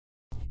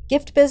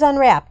Gift Biz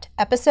Unwrapped,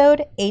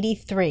 episode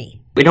 83.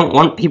 We don't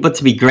want people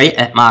to be great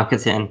at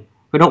marketing.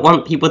 We don't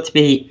want people to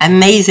be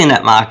amazing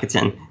at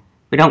marketing.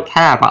 We don't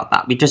care about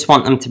that. We just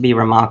want them to be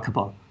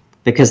remarkable,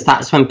 because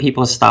that's when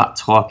people start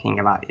talking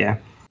about you.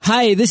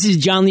 Hi, this is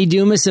John Lee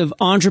Dumas of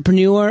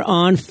Entrepreneur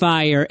on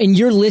Fire, and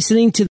you're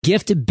listening to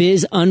Gift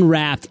Biz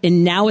Unwrapped,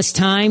 and now it's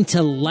time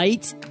to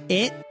light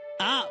it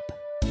up.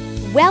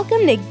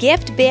 Welcome to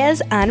Gift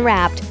Biz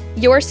Unwrapped,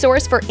 your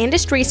source for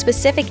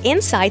industry-specific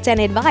insights and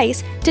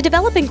advice to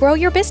develop and grow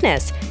your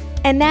business.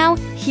 And now,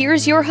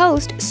 here's your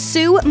host,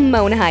 Sue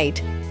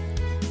Monheit.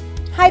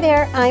 Hi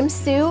there, I'm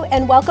Sue,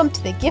 and welcome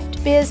to the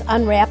Gift Biz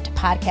Unwrapped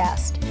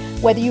podcast.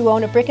 Whether you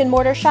own a brick and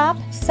mortar shop,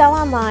 sell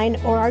online,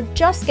 or are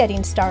just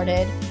getting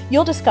started,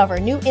 you'll discover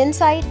new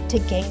insight to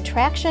gain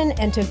traction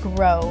and to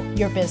grow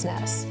your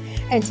business.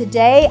 And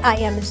today I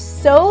am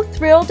so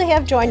thrilled to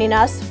have joining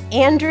us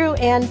Andrew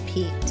and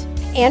Pete.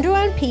 Andrew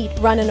and Pete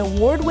run an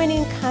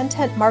award-winning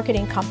content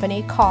marketing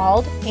company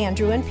called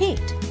Andrew and Pete,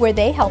 where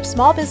they help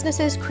small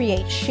businesses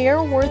create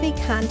share-worthy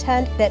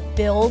content that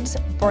builds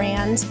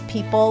brands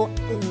people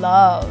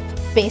love.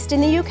 Based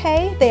in the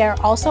UK, they are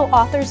also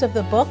authors of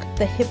the book,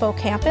 The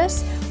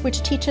Hippocampus,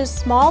 which teaches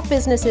small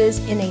businesses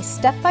in a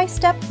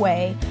step-by-step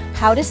way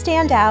how to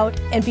stand out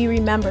and be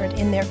remembered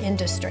in their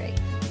industry.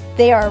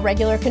 They are a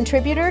regular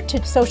contributor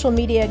to Social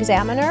Media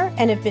Examiner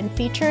and have been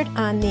featured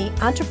on the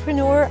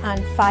Entrepreneur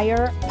on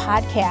Fire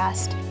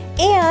podcast.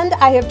 And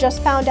I have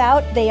just found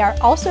out they are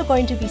also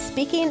going to be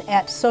speaking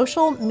at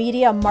Social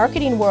Media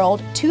Marketing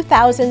World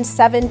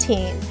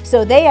 2017.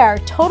 So they are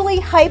totally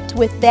hyped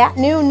with that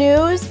new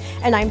news,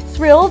 and I'm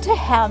thrilled to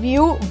have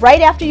you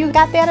right after you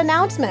got that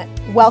announcement.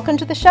 Welcome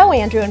to the show,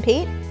 Andrew and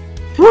Pete.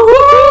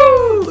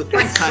 Woohoo!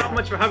 Thanks so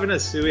much for having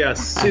us, Sue. We are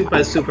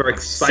super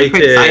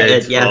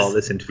excited yes. for all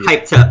this interview.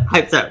 Hyped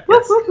up.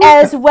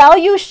 Yes. As well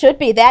you should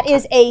be. That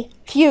is a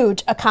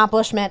huge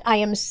accomplishment. I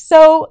am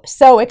so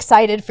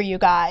excited for you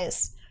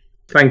guys.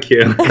 Thank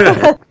you.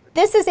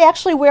 This is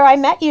actually where I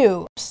met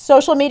you,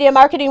 Social Media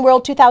Marketing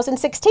World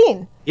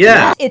 2016.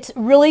 Yeah. It's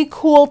really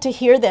cool to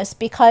hear this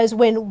because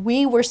when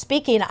we were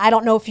speaking, I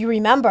don't know if you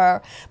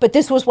remember, but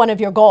this was one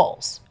of your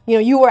goals. You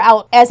know, you were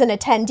out as an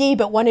attendee,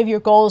 but one of your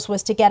goals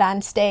was to get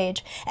on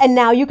stage. And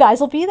now you guys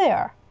will be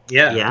there.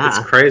 Yeah. It's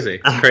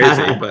crazy.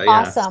 But yeah.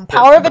 Awesome.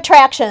 Power of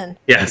attraction.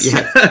 Yes.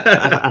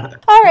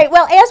 All right.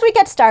 Well, as we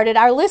get started,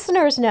 our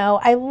listeners know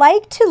I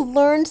like to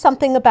learn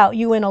something about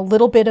you in a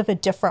little bit of a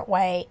different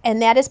way,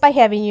 and that is by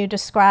having you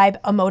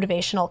describe a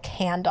motivational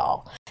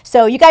candle.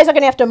 So you guys are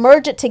going to have to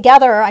merge it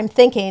together, I'm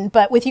thinking,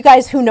 but with you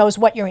guys, who knows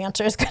what your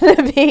answer is going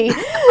to be.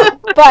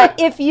 But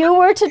if you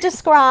were to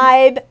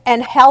describe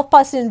and help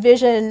us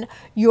envision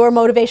your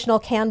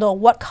motivational candle,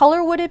 what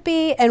color would it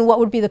be and what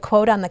would be the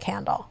quote on the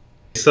candle?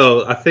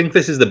 So I think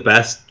this is the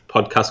best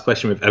podcast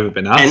question we've ever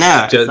been asked. I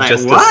know.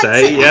 Just what? to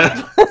say,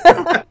 yeah.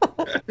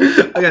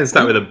 I'm going to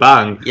start with a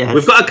bang. Yes.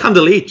 We've got a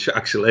candle each,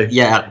 actually.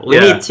 Yeah, we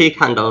need two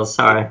candles,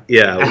 sorry.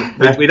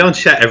 Yeah, we don't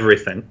share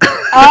everything.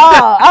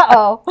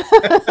 Oh,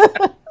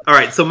 All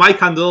right, so my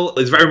candle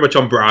is very much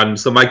on brand.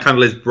 So my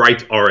candle is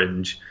bright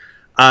orange.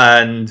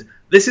 And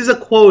this is a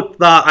quote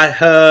that I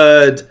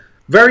heard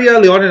very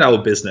early on in our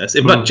business,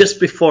 if not just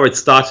before it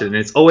started. And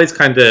it's always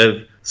kind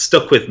of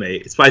stuck with me.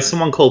 It's by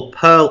someone called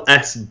Pearl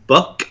S.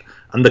 Buck.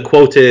 And the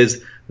quote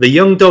is, "The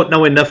young don't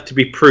know enough to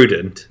be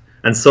prudent,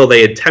 and so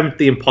they attempt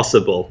the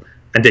impossible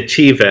and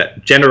achieve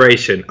it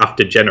generation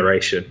after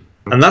generation."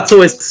 And that's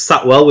always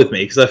sat well with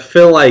me, because I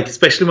feel like,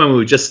 especially when we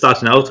were just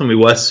starting out and we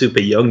were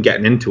super young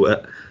getting into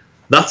it,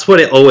 that's what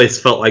it always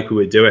felt like we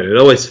were doing. It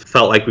always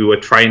felt like we were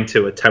trying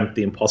to attempt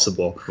the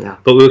impossible. Yeah.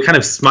 But we were kind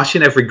of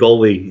smashing every goal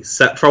we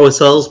set for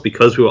ourselves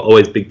because we were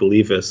always big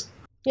believers.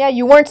 Yeah,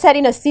 you weren't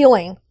setting a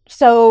ceiling.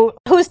 So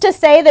who's to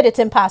say that it's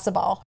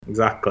impossible?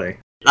 Exactly.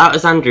 That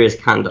was Andrew's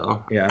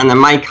candle. Yeah. And then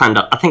my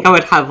candle, I think I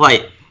would have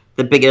like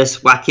the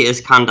biggest,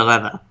 wackiest candle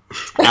ever.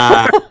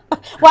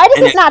 Why does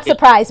this not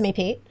surprise me,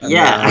 Pete?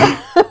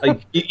 Yeah.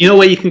 Like, you know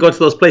where you can go to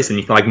those places and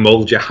you can like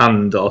mold your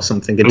hand or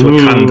something into a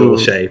candle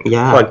shape?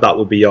 Yeah. I feel like that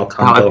would be your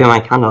candle. That would be my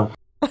candle.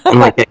 And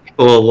like a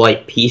cool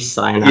like peace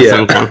sign or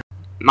something.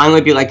 Mine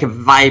would be like a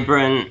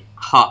vibrant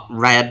hot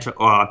red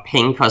or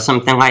pink or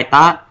something like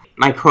that.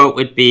 My quote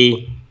would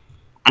be,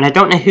 and I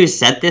don't know who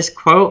said this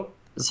quote,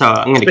 so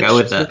I'm going to go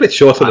with it. It's a bit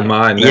shorter than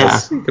mine. Yeah.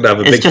 You could have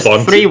a It's big just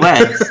font. 3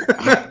 words.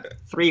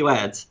 3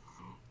 words.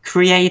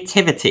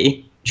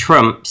 Creativity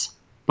trumps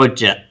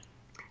budget.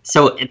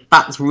 So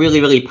that's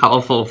really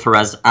powerful for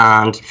us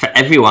and for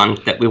everyone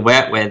that we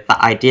work with, that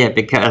idea,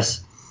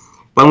 because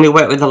when we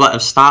work with a lot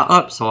of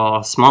startups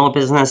or small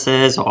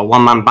businesses or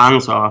one-man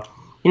bands or,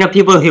 you know,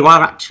 people who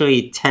are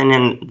actually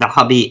turning the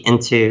hobby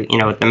into, you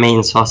know, the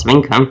main source of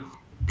income,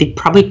 they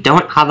probably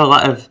don't have a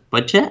lot of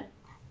budget,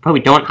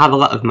 probably don't have a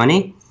lot of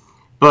money,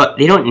 but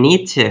they don't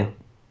need to.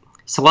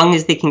 So long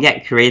as they can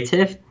get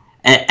creative,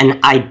 an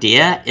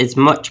idea is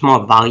much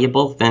more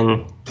valuable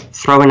than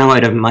throwing a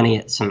load of money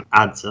at some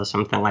ads or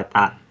something like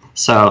that.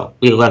 So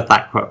we love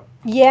that quote.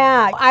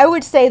 Yeah, I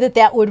would say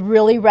that would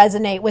really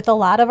resonate with a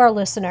lot of our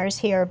listeners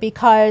here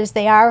because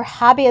they are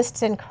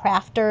hobbyists and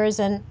crafters,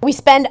 and we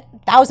spend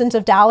thousands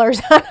of dollars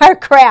on our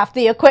craft,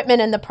 the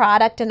equipment and the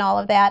product and all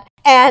of that.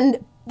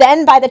 And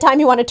then by the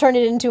time you want to turn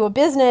it into a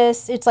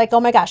business, it's like,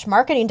 oh my gosh,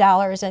 marketing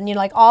dollars and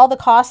like all the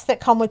costs that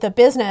come with a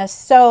business.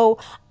 So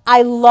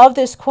I love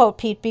this quote,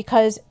 Pete,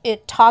 because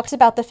it talks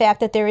about the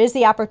fact that there is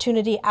the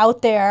opportunity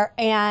out there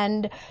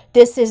and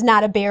this is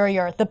not a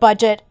barrier. The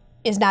budget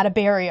is not a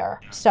barrier.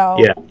 So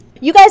yeah.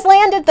 You guys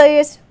landed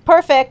these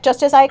perfect,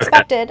 just as I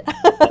expected.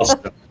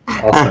 Awesome.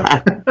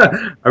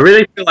 I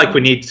really feel like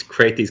we need to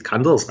create these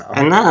candles now.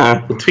 I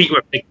know. We'll tweet you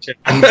a picture.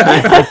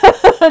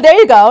 There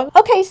you go.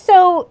 Okay,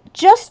 so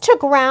just to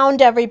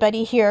ground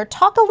everybody here,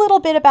 talk a little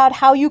bit about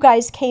how you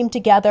guys came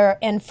together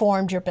and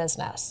formed your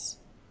business.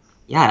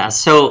 Yeah,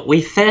 so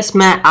we first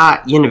met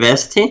at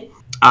university.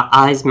 Our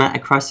eyes met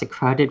across a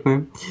crowded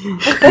room.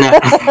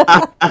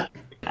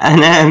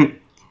 And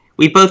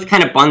we both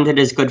kind of bonded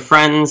as good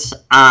friends,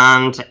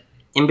 and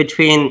in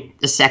between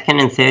the second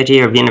and third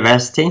year of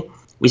university,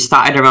 we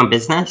started our own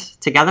business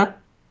together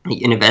at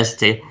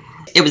university.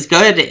 It was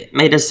good, it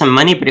made us some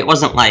money, but it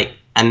wasn't like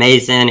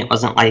amazing, it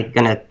wasn't like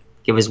gonna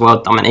give us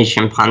world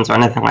domination plans or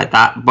anything like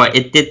that, but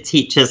it did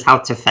teach us how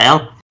to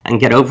fail and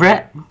get over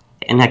it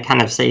in a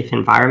kind of safe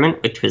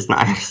environment, which was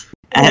nice.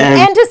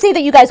 And to see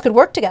that you guys could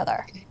work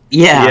together.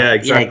 Yeah,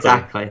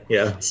 exactly.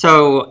 Yeah.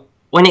 So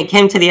when it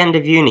came to the end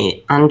of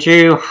uni,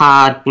 Andrew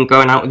had been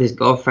going out with his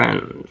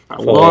girlfriend for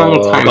a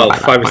long time. About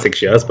 5 or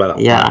 6 years by that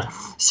point. Yeah.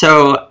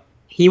 So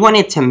he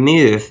wanted to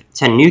move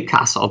to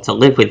Newcastle to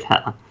live with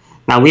her.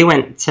 Now, we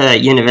went to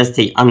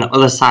university on the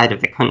other side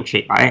of the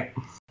country, right?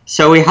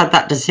 So we had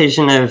that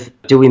decision of,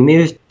 do we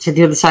move to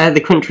the other side of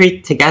the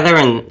country together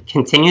and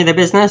continue the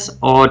business?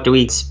 Or do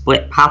we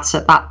split paths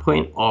at that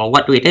point? Or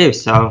what do we do?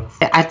 So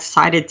I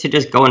decided to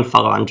just go and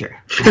follow Andrew,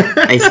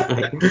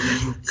 basically.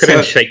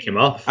 Couldn't shake him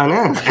off. I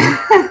know.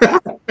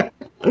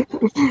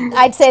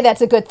 I'd say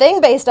that's a good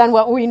thing based on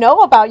what we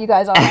know about you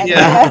guys already.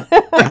 Yeah.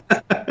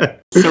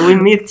 So we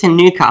moved to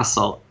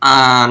Newcastle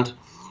and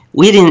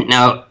we didn't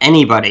know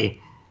anybody.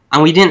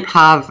 And we didn't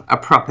have a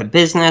proper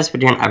business, we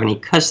didn't have any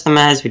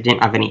customers, we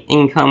didn't have any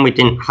income, we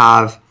didn't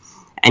have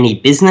any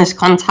business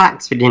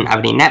contacts, we didn't have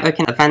any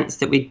networking events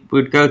that we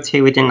would go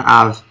to, we didn't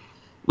have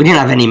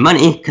any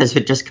money because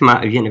we'd just come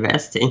out of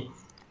university.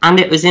 And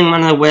it was in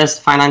one of the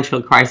worst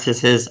financial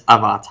crises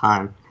of our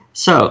time.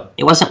 So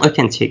it wasn't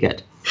looking too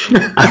good.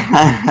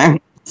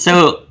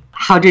 So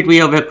how did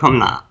we overcome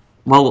that?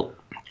 Well,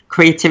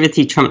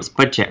 creativity trumps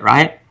budget,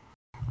 right?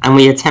 And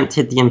we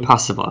attempted the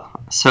impossible.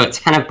 So it's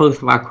kind of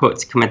both of our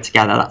quotes coming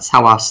together. That's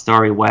how our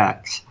story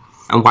works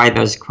and why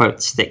those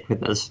quotes stick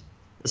with us.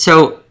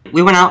 So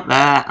we went out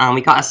there and we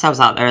got ourselves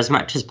out there as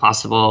much as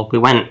possible. We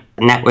went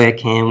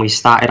networking. We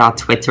started our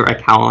Twitter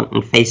account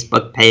and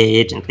Facebook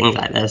page and things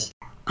like this.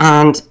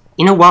 And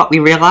you know what we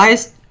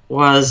realized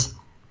was,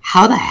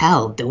 how the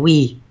hell do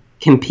we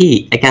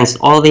compete against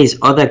all these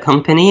other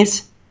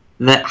companies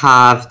that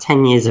have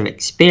 10 years of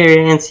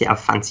experience, they have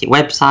fancy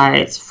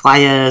websites,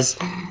 flyers,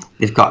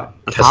 they've got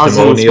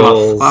thousands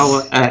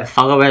more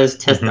followers,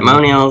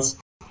 testimonials.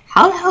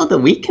 How the hell do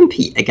we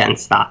compete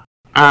against that?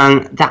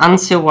 And the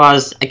answer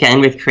was,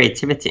 again, with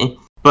creativity,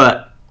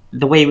 but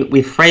the way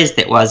we phrased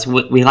it was,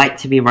 we like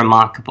to be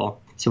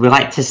remarkable. So we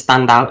like to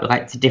stand out, we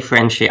like to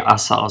differentiate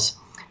ourselves.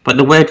 But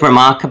the word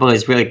remarkable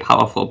is really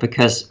powerful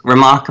because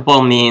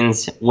remarkable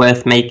means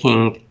worth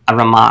making a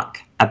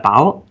remark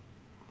about.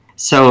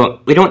 So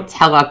we don't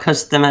tell our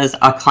customers,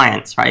 our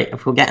clients, right?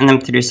 If we're getting them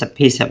to do a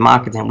piece of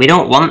marketing, we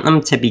don't want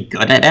them to be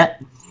good at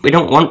it. We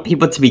don't want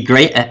people to be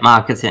great at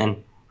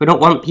marketing. We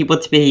don't want people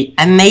to be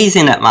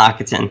amazing at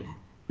marketing.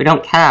 We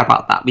don't care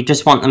about that. We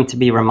just want them to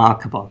be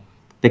remarkable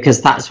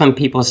because that's when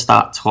people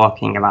start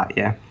talking about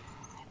you.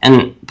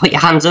 And put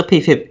your hands up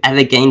if you've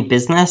ever gained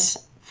business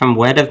from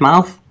word of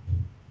mouth.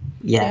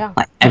 Yeah.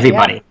 Like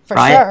everybody, for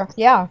right? Sure,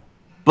 yeah.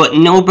 But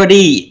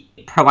nobody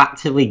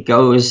proactively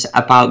goes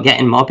about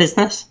getting more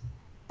business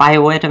by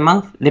word of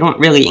mouth. They don't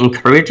really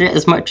encourage it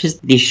as much as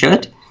they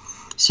should.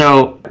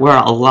 So we're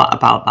a lot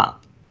about that.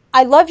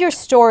 I love your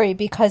story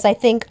because I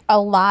think a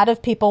lot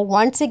of people,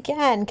 once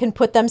again, can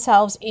put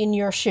themselves in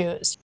your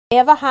shoes. They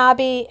have a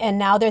hobby and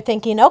now they're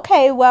thinking,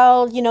 okay,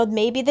 well,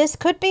 maybe this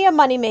could be a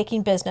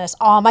money-making business.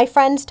 All my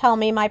friends tell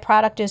me my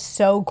product is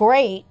so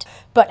great,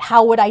 but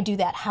how would I do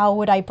that? How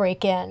would I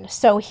break in?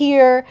 So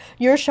here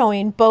you're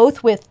showing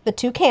both with the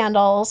 2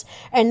 candles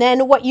and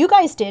then what you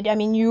guys did. I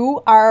mean,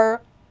 you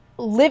are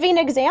living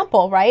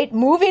example, right?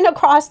 Moving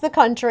across the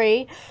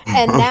country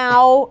and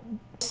now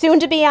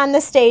soon to be on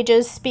the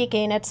stages,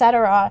 speaking,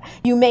 etc.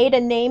 You made a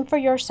name for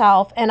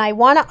yourself. And I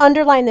want to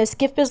underline this,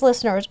 GiftBiz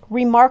listeners,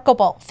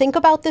 remarkable. Think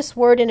about this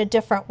word in a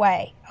different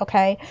way,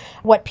 okay?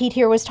 What Pete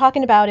here was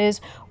talking about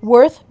is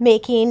worth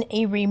making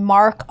a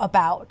remark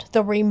about,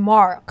 the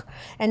remark.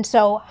 And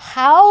so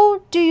how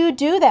do you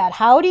do that?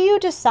 How do you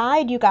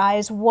decide, you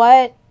guys,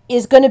 what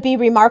is going to be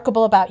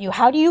remarkable about you?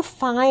 How do you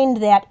find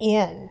that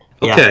in?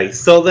 Okay,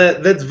 so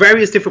there's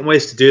various different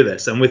ways to do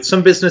this. And with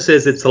some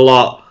businesses, it's a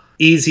lot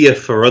easier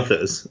for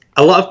others.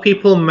 A lot of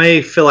people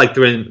may feel like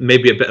they're in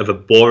maybe a bit of a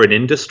boring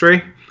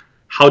industry.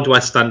 How do I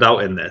stand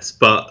out in this?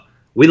 But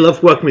we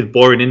love working with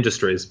boring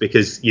industries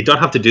because you don't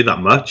have to do that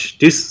much.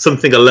 Do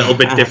something a little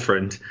bit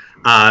different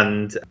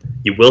and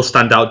you will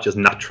stand out just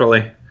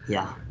naturally.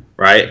 Yeah.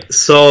 Right?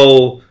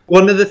 So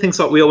one of the things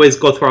that we always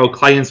go through our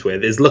clients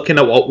with is looking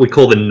at what we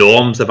call the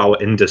norms of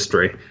our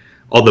industry,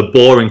 or the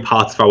boring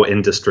parts of our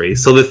industry.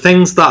 So the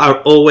things that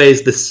are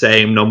always the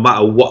same no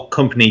matter what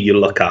company you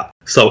look at.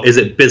 So is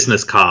it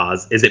business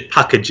cards? Is it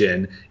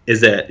packaging?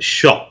 Is it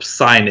shop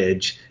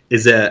signage?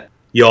 Is it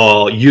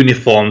your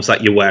uniforms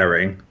that you're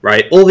wearing,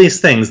 right? All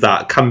these things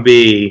that can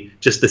be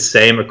just the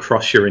same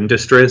across your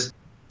industries.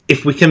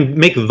 If we can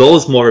make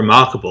those more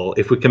remarkable,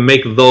 if we can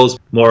make those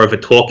more of a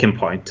talking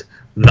point,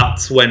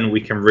 that's when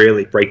we can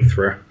really break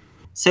through.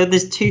 So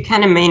there's two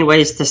kind of main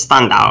ways to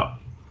stand out.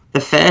 The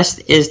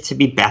first is to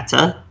be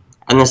better,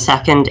 and the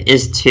second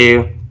is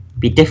to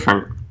be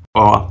different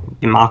or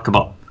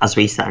remarkable, as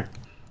we say.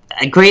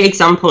 A great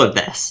example of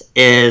this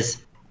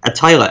is a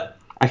toilet.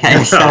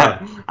 Okay, so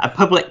a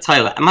public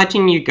toilet.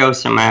 Imagine you go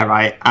somewhere,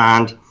 right,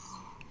 and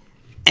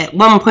at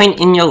one point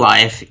in your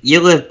life,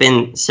 you'll have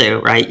been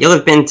to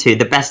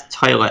the best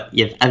toilet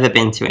you've ever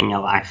been to in your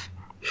life.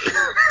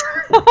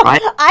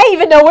 Right? I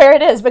even know where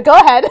it is, but go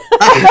ahead.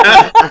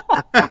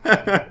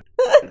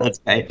 That's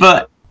okay.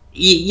 But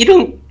you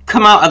don't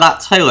come out of that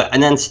toilet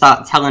and then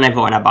start telling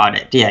everyone about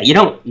it, do you? You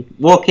don't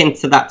walk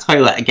into that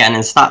toilet again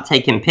and start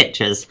taking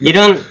pictures. You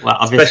don't, well,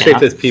 obviously especially if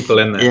there's people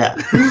in there. Yeah.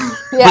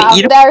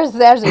 Yeah, there's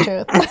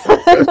the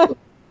truth.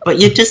 But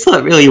you just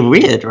look really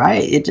weird,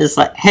 right? You're just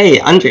like, hey,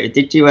 Andrew,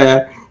 did you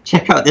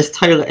check out this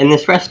toilet in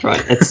this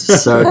restaurant? It's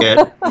so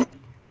good.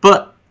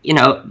 But,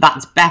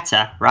 that's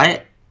better,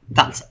 right?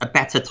 That's a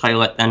better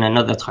toilet than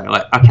another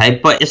toilet. Okay,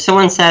 but if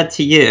someone said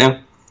to you,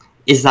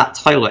 is that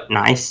toilet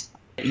nice?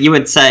 You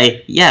would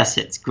say, yes,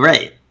 it's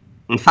great.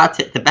 In fact,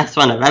 it's the best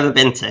one I've ever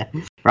been to,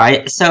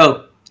 right?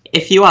 So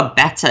if you are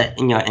better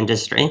in your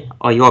industry,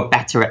 or you're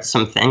better at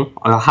something,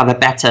 or have a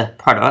better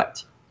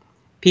product,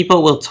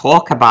 people will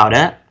talk about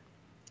it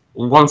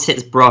once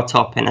it's brought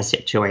up in a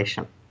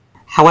situation.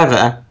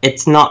 However,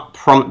 it's not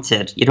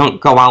prompted. You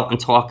don't go out and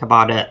talk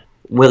about it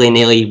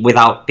willy-nilly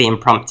without being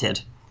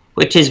prompted,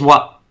 which is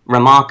what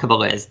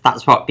remarkable is.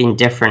 That's what being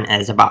different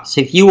is about.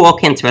 So if you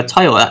walk into a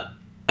toilet,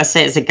 let's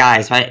say it's a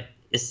guy's, right?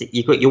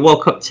 You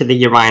walk up to the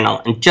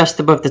urinal, and just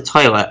above the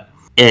toilet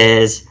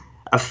is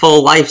a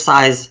full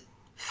life-size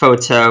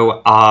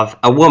photo of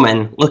a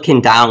woman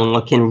looking down,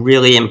 looking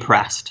really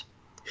impressed,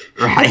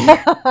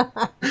 right?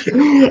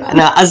 And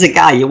as a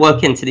guy, you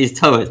walk into these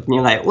toilets, and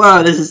you're like,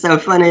 whoa, this is so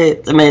funny,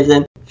 it's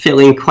amazing,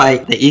 feeling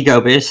quite the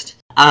ego boost.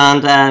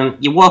 And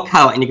you walk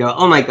out, and you go,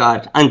 oh my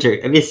God,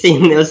 Andrew, have you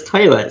seen those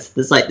toilets?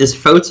 There's like this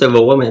photo of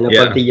a woman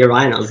above the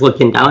urinals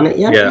looking down at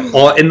you. Yeah,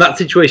 or in that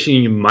situation,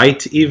 you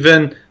might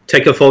even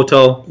take a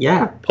photo,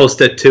 post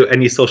it to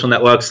any social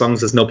network as long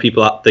as there's no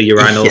people at the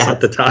urinals at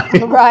the time.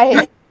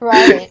 Right.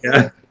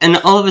 Yeah. And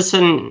all of a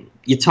sudden,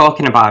 you're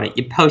talking about it,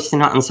 you're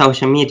posting it on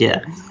social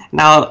media.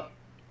 Now,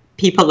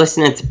 people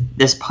listening to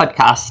this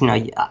podcast,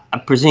 I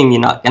presume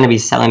you're not going to be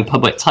selling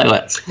public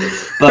toilets,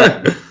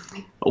 but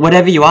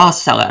whatever you are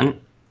selling,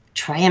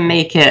 try and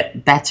make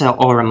it better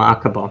or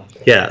remarkable.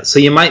 Yeah, so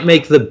you might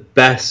make the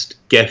best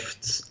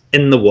gifts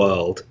in the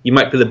world. You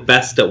might be the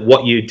best at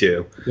what you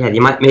do. Yeah,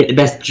 you might make the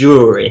best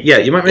jewelry. Yeah,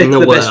 you might make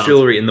the best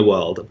jewelry in the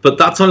world. But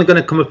that's only going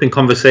to come up in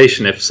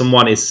conversation if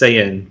someone is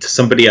saying to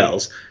somebody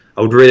else,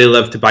 I would really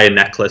love to buy a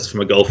necklace from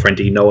a girlfriend.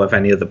 Do you know of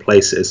any other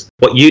places?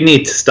 What you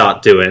need to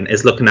start doing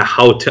is looking at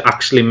how to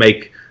actually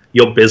make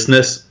your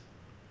business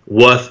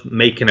worth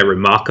making a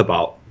remark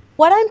about.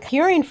 What I'm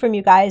hearing from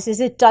you guys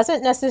is it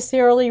doesn't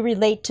necessarily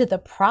relate to the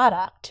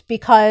product,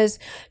 because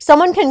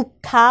someone can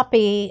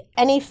copy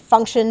any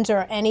functions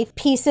or any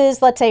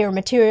pieces, let's say, or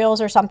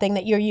materials or something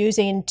that you're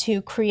using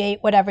to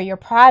create whatever your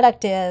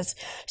product is.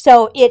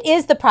 So it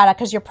is the product,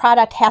 because your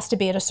product has to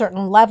be at a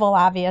certain level,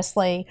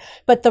 obviously.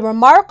 But the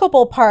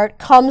remarkable part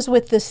comes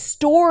with the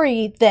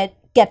story that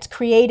gets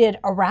created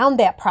around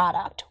that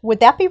product. Would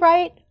that be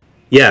right?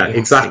 Yeah,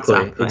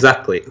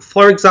 exactly.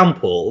 For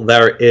example,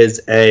 there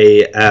is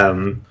a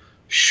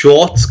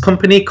shorts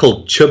company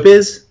called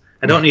Chubbies.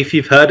 I don't know if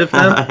you've heard of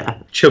them.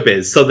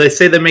 Chubbies. So they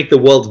say they make the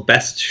world's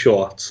best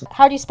shorts.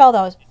 How do you spell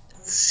those?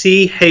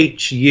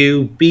 Chubbies.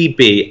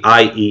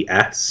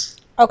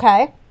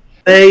 Okay.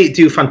 They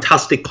do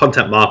fantastic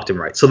content marketing,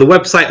 right? So the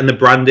website and the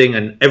branding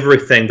and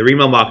everything, the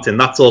email marketing,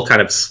 that's all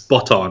kind of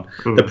spot on.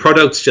 The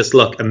products just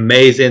look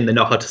amazing. They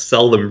know how to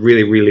sell them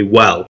really, really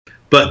well.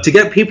 But to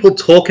get people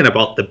talking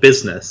about the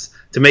business,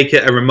 to make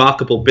it a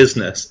remarkable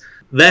business,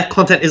 their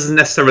content isn't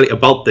necessarily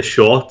about the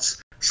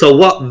shorts. So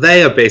what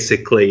they are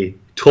basically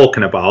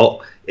talking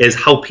about is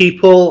how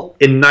people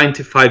in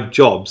 9-to-5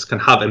 jobs can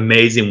have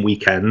amazing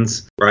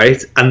weekends,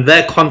 right? And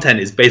their content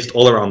is based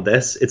all around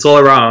this. It's all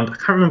around, I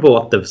can't remember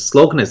what the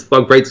slogan is. It's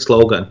got a great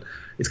slogan.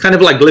 It's kind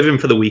of like living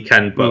for the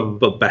weekend,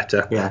 but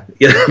better. Yeah,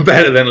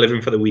 better than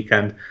living for the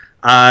weekend.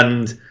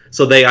 And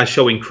so they are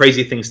showing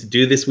crazy things to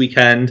do this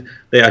weekend.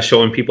 They are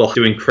showing people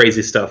doing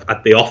crazy stuff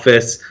at the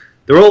office.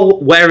 they're all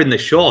wearing the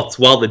shorts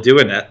while they're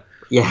doing it.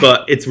 Yeah.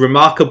 But it's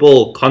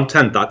remarkable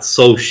content that's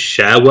so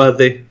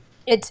share-worthy.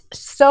 It's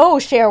so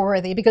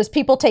share-worthy because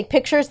people take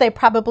pictures. They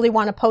probably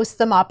want to post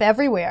them up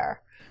everywhere,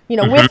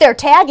 with their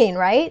tagging,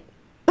 right?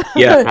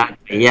 Yeah.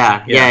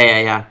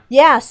 Yeah.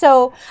 Yeah,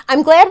 so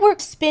I'm glad we're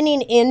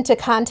spinning into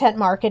content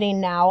marketing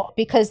now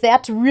because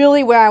that's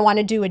really where I want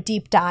to do a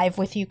deep dive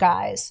with you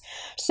guys.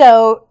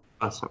 So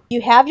Awesome.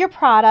 you have your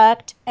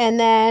product and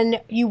then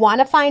you want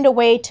to find a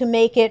way to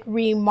make it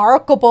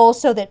remarkable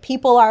so that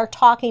people are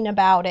talking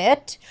about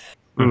it,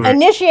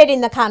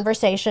 initiating the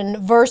conversation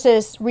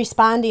versus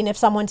responding if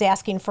someone's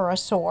asking for a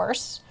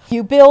source.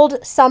 You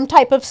build some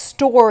type of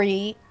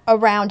story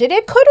around it.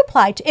 It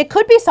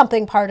could be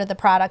something part of the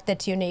product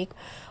that's unique,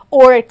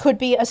 or it could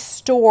be a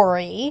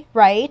story,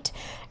 right?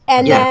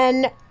 And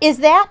then is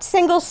that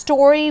single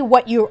story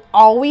what you're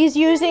always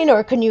using,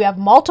 or can you have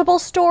multiple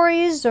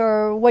stories,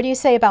 or what do you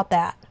say about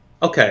that?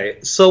 Okay,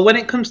 so when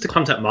it comes to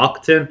content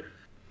marketing,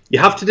 you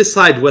have to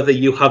decide whether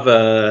you have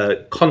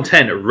a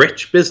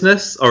content-rich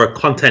business or a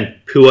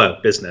content-poor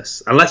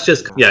business. And let's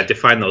just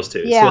define those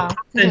two. Yeah. So a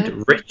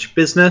content-rich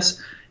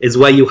business is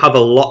where you have a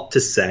lot to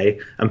say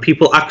and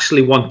people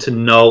actually want to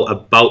know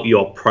about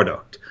your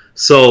product.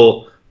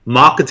 So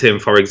marketing,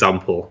 for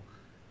example,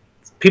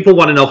 people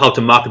want to know how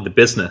to market the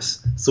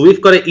business. So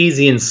we've got it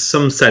easy in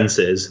some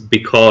senses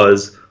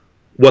because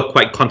we're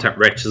quite content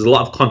rich. There's a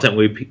lot of content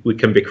we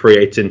can be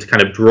creating to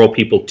kind of draw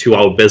people to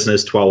our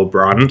business, to our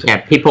brand.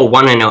 Yeah, people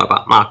want to know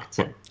about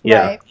marketing.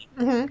 Yeah. Right.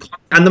 Mm-hmm.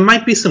 And there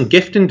might be some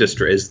gift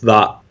industries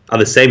that are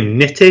the same.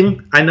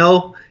 Knitting, I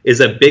know, is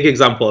a big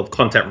example of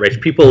content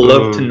rich. People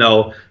love to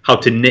know how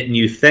to knit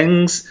new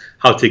things,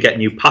 how to get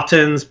new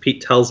patterns. Pete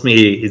tells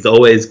me he's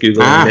always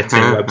Googling knitting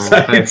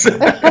websites.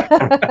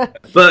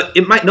 But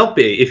it might not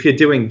be if you're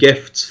doing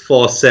gifts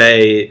for,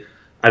 say,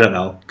 I don't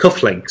know,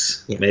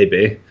 cufflinks,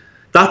 maybe.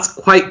 That's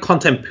quite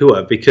content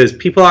poor because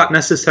people aren't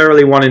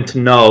necessarily wanting to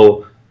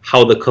know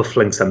how the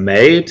cufflinks are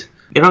made.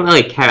 They don't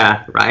really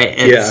care, right?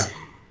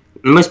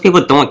 Most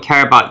people don't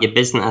care about your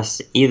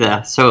business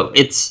either. So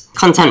it's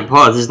content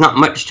poor. There's not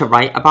much to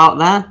write about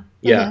there.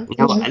 Yeah.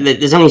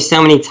 There's only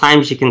so many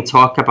times you can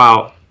talk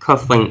about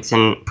cufflinks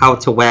and how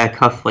to wear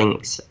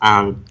cufflinks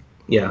and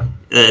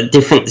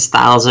different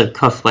styles of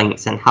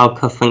cufflinks and how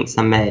cufflinks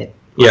are made.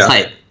 It's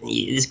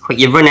like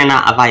you're running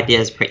out of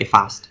ideas pretty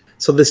fast.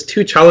 So there's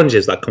two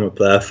challenges that come up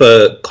there.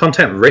 For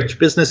content-rich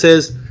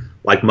businesses,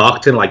 like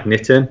marketing, like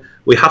knitting,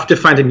 we have to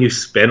find a new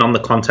spin on the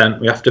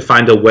content. We have to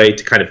find a way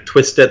to kind of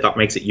twist it that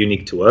makes it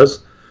unique to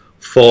us.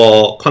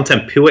 For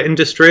content-poor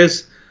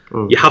industries,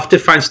 you have to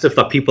find stuff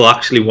that people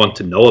actually want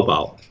to know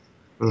about,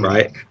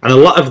 right? And a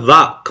lot of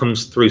that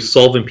comes through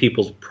solving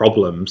people's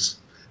problems.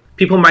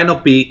 People might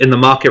not be in the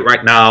market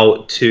right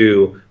now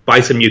to buy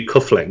some new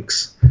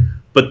cufflinks,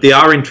 but they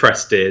are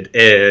interested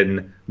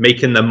in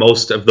making the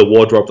most of the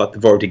wardrobe that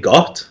they've already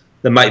got.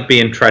 They might be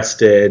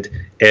interested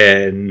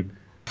in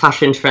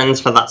fashion trends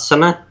for that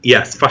summer.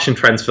 Yes, fashion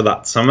trends for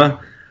that summer.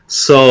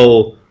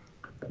 So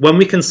when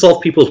we can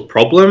solve people's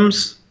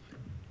problems,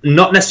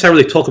 not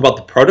necessarily talk about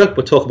the product,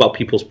 but talk about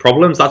people's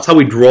problems, that's how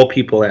we draw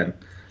people in.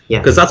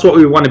 Because that's what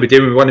we want to be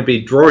doing. We want to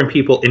be drawing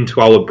people into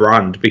our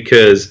brand.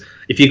 Because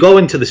if you go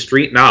into the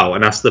street now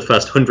and ask the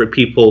first 100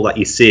 people that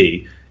you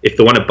see if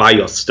they want to buy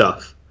your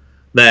stuff,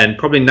 then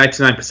probably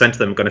 99% of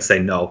them are going to say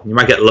no. You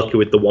might get lucky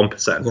with the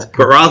 1%. Yeah.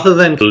 But rather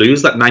than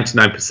lose that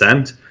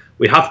 99%,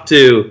 we have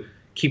to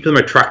keep them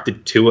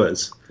attracted to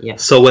us. Yeah.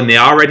 So when they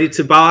are ready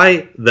to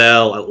buy,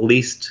 they'll at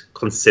least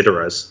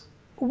consider us.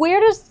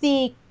 Where does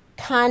the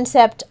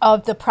concept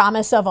of the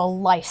promise of a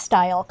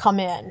lifestyle come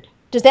in?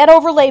 Does that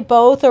overlay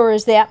both, or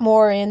is that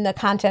more in the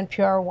content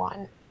pure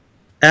one?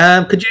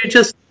 Could you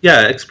just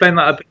explain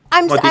that a bit?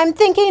 I'm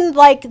thinking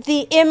like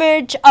the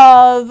image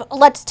of,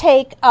 let's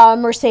take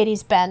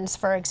Mercedes-Benz,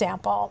 for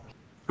example.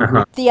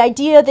 The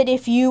idea that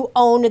if you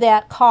own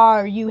that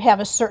car, you have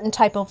a certain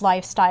type of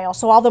lifestyle.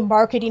 So all the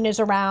marketing is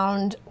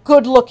around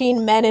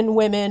good-looking men and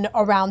women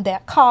around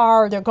that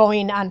car. They're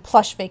going on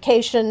plush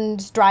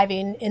vacations,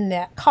 driving in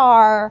that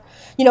car.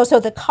 So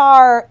the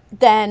car,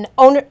 then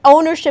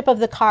ownership of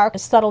the car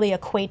subtly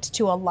equates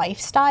to a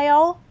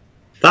lifestyle.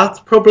 That's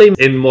probably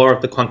in more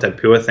of the content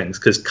pure things,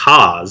 because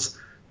cars,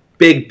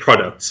 big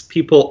products,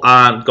 people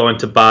aren't going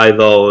to buy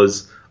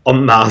those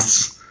en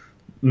masse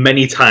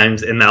many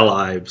times in their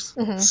lives.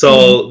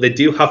 So they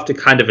do have to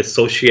kind of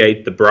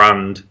associate the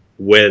brand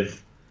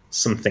with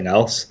something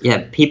else.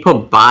 Yeah, people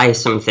buy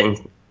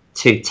something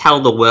to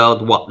tell the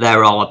world what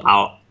they're all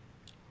about.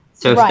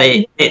 So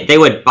if they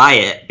would buy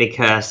it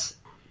because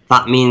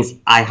that means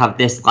I have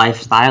this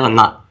lifestyle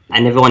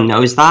and everyone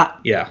knows that.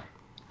 Yeah.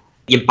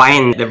 You're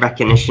buying the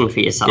recognition for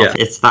yourself. Yeah.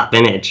 It's that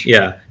image.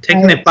 Yeah.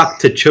 Taking it back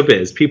to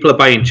Chubbies, people are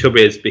buying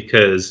Chubbies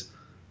because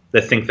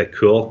they think they're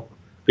cool.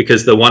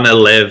 Because they want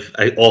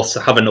to also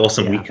have an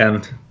awesome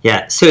weekend.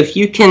 Yeah. So if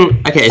you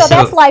can, so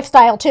that's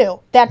lifestyle too.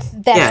 That's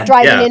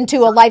driving into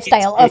a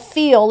lifestyle, a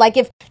feel. Like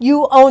if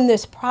you own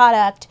this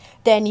product,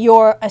 then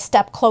you're a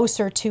step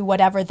closer to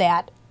whatever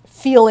that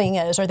feeling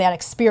is or that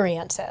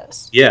experience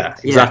is. Yeah,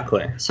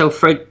 exactly. Yeah. So,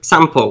 for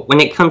example, when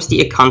it comes to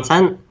your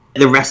content,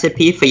 the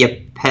recipe for your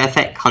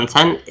perfect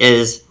content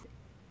is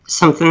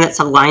something that's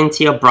aligned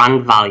to your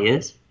brand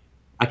values.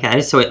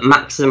 Okay, so it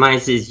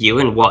maximizes you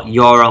and what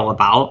you're all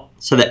about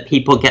so that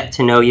people get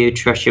to know you,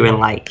 trust you, and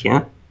like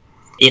you.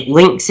 It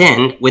links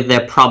in with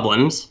their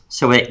problems,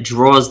 so it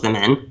draws them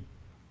in.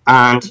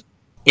 And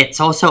it's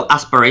also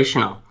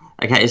aspirational.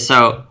 Okay,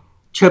 so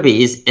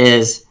Chubbies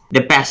is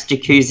the best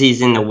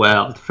jacuzzis in the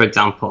world, for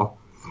example.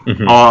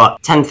 Or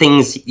 10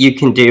 things you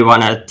can do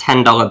on a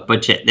 $10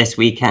 budget this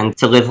weekend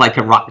to live like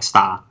a rock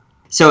star.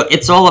 So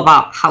it's all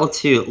about how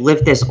to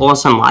live this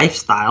awesome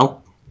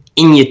lifestyle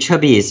in your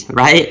Chubbies,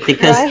 right?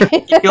 Because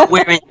if you're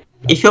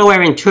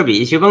wearing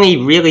Chubbies, you only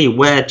really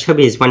wear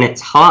Chubbies when it's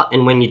hot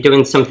and when you're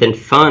doing something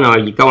fun or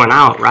you're going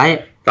out,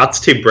 right? That's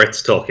two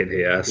Brits talking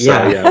here.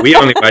 So yeah, we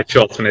only wear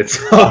shorts when it's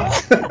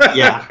hot.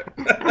 Yeah.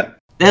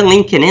 They're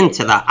linking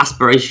into that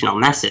aspirational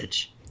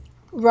message.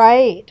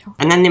 Right.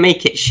 And then they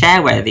make it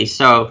share-worthy.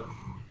 So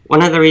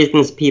one of the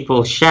reasons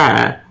people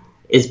share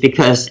is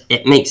because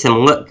it makes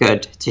them look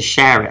good to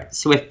share it.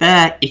 So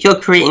if you're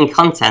creating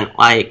content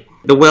like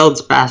the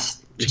world's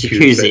best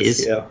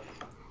jacuzzis,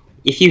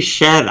 if you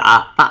share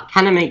that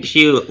kind of makes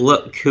you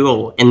look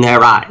cool in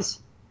their eyes,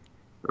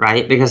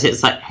 right? Because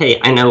it's like, hey,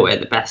 I know where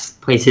the best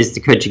places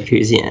to put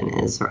jacuzzi in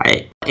is,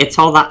 right? It's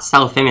all that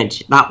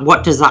self-image.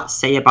 What does that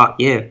say about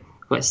you?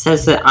 Well, it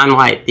says that I'm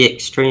like the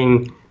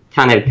extreme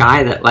kind of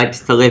guy that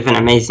likes to live an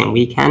amazing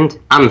weekend.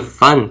 I'm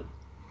fun.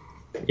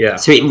 Yeah.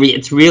 So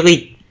it's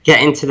really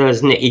getting to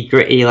those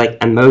nitty-gritty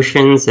like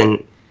emotions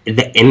and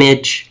the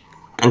image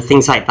and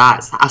things like that.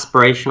 It's the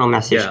aspirational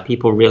message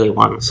people really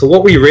want. So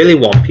what we really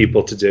want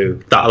people to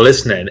do that are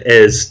listening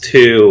is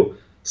to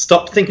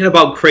stop thinking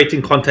about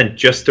creating content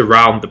just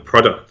around the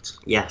product.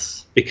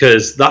 Yes.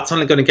 Because that's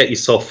only going to get you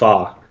so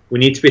far. We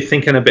need to be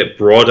thinking a bit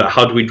broader.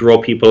 How do we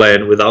draw people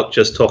in without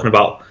just talking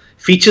about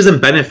features and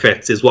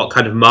benefits is what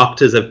kind of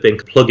marketers have been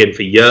plugging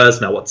for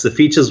years now. What's the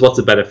features, what's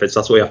the benefits?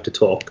 That's what we have to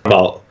talk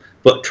about.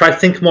 But try to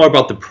think more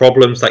about the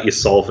problems that you're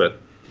solving.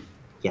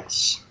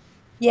 Yes.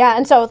 Yeah,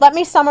 and so let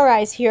me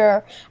summarize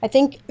here. I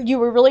think you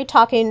were really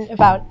talking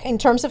about, in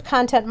terms of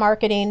content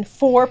marketing,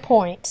 4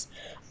 points.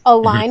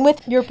 Align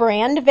with your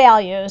brand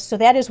values. So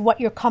that is what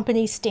your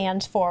company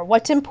stands for,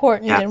 what's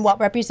important and what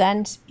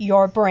represents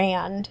your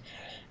brand.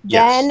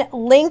 Then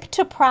link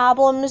to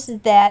problems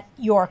that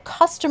your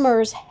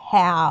customers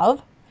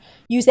have.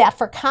 Use that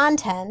for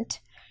content.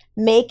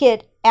 Make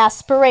it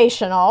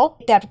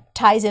aspirational. That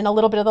ties in a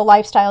little bit of the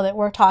lifestyle that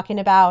we're talking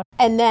about.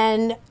 And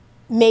then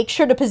make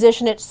sure to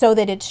position it so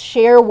that it's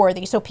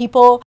share-worthy. So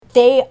people,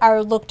 they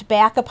are looked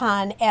back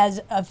upon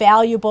as a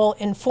valuable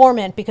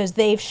informant because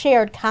they've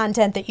shared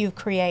content that you've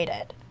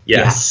created.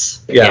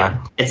 Yes.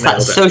 Yeah. It's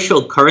that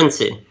social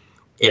currency.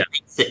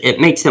 It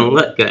makes them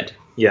look good.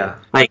 Yeah.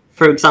 Like,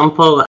 for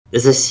example,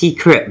 there's a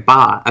secret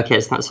bar. Okay,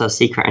 it's not so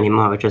secret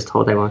anymore. I just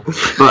told everyone.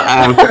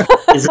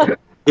 But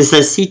there's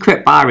a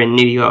secret bar in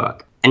New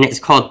York, and it's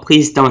called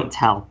Please Don't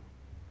Tell.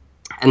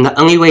 And the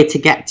only way to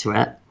get to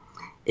it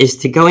is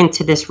to go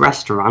into this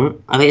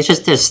restaurant. I mean, it's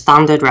just a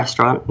standard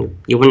restaurant.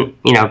 You wouldn't,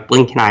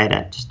 blink an eye at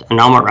it. Just a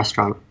normal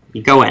restaurant.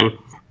 You go in,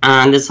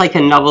 and there's like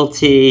a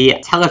novelty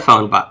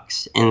telephone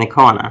box in the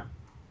corner.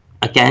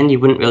 Again, you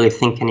wouldn't really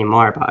think any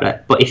more about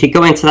it. But if you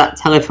go into that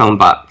telephone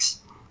box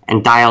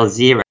and dial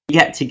 0, you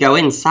get to go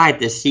inside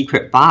this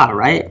secret bar,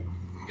 right?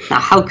 Now,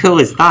 how cool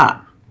is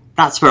that?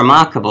 That's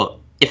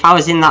remarkable. If I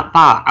was in that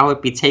bar, I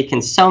would be taking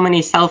so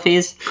many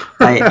selfies.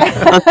 Like,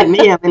 look at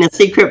me, I'm in a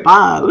secret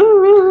bar.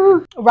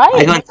 Woo! Right.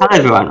 I go and tell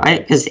everyone,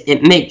 right? Because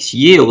it makes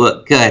you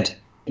look good.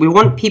 We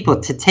want people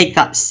to take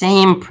that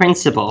same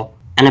principle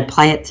and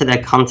apply it to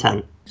their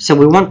content. So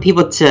we want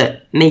people to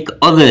make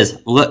others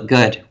look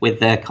good with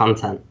their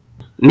content.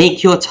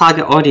 Make your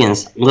target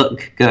audience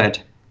look good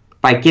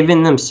by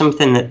giving them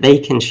something that they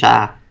can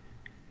share.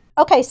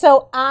 Okay,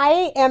 so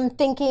I am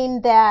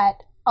thinking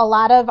that a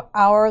lot of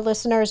our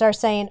listeners are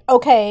saying,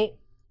 okay,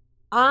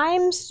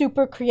 I'm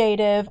super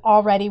creative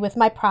already with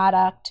my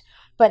product,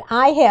 but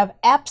I have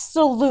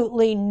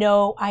absolutely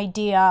no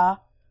idea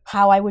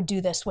how I would do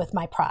this with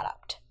my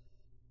product.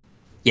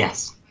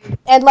 Yes.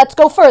 And let's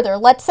go further.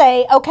 Let's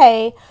say,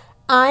 okay,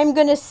 I'm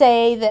going to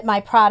say that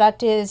my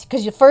product is,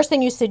 because the first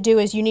thing you should do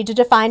is you need to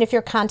define if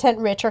you're content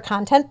rich or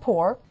content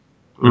poor.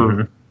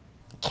 Mm-hmm.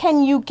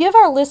 Can you give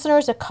our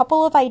listeners a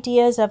couple of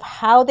ideas of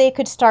how they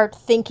could start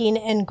thinking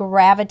and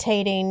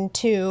gravitating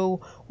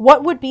to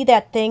what would be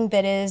that thing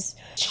that is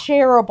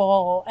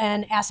shareable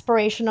and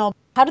aspirational?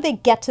 How do they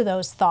get to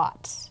those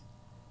thoughts?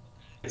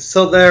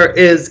 So there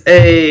is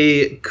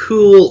a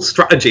cool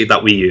strategy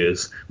that we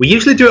use. We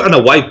usually do it on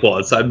a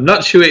whiteboard, so I'm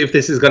not sure if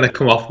this is going to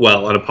come off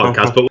well on a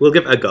podcast, but we'll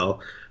give it a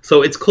go.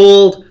 So it's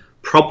called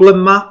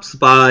Problem Maps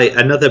by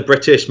another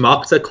British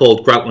marketer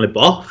called Grant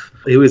LeBoff,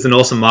 who is an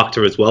awesome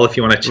marketer as well, if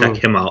you want to check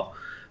him out.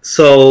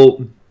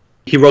 So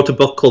he wrote a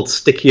book called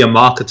Stickier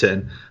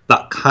Marketing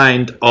that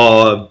kind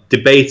of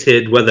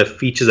debated whether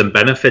features and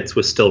benefits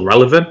were still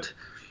relevant.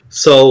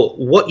 So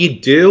what you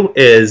do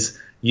is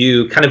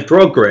you kind of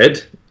draw a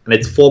grid and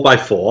it's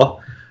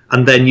 4x4,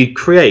 and then you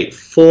create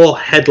 4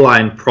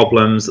 headline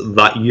problems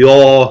that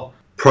your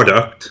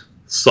product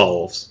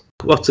solves.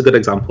 What's a good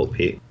example,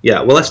 Pete?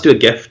 Yeah, well, let's do a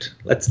gift.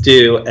 Let's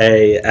do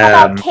a...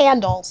 How about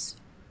candles?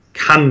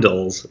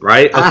 Candles,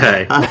 right?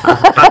 Okay.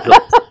 Candles.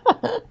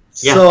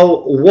 Yeah.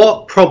 So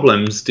what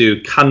problems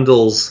do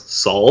candles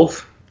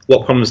solve?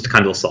 What problems do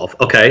candles solve?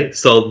 Okay,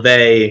 so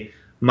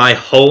my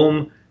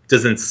home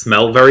doesn't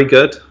smell very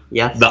good.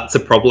 Yes. That's a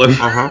problem.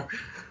 Uh-huh.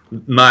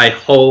 My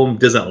home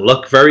doesn't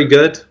look very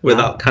good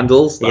without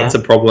candles. That's a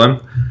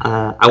problem.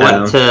 I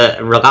want to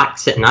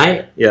relax at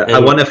night. Yeah, I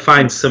want to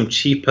find some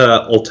cheaper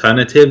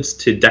alternatives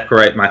to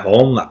decorate my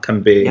home. That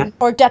can be... Yeah.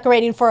 Or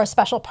decorating for a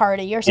special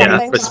party or something.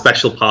 Yeah, for a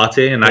special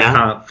party, and I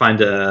can't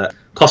find a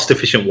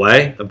cost-efficient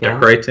way of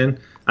decorating.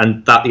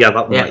 And that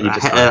one that you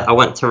decide. I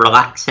want to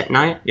relax at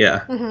night. Yeah.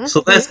 Mm-hmm. So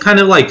there's kind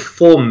of like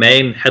 4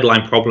 main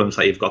headline problems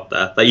that you've got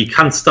there that you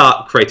can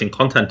start creating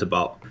content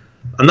about.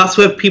 And that's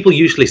where people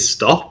usually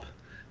stop.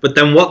 But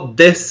then what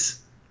this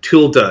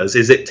tool does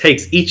is it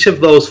takes each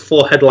of those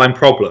 4 headline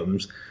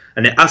problems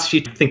and it asks you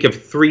to think of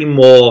 3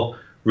 more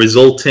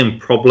resulting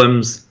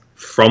problems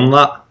from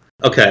that.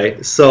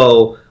 Okay,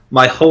 so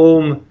my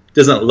home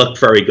doesn't look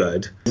very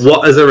good.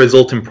 What is a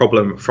resulting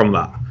problem from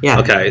that? Yeah.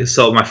 Okay,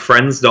 so my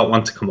friends don't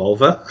want to come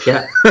over.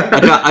 Yeah.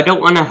 I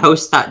don't want to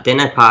host that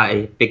dinner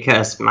party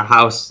because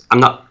I'm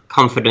not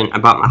confident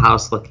about my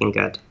house looking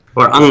good.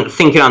 Or I'm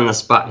thinking on the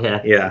spot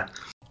here. Yeah.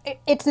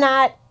 It's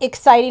not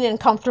exciting and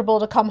comfortable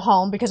to come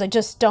home because I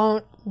just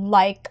don't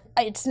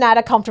it's not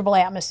a comfortable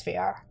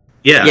atmosphere.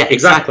 Yeah,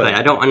 exactly.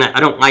 I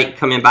don't like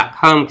coming back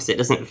home because it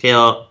doesn't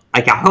feel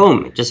like a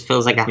home. It just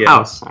feels like a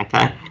house.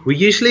 Okay. We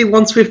usually,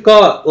 once we've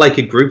got like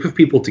a group of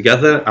people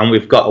together and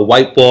we've got a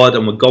whiteboard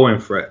and we're going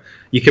for it,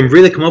 you can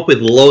really come up with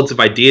loads of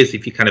ideas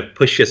if you kind of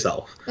push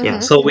yourself. Yeah.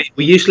 So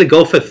we usually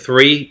go for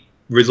 3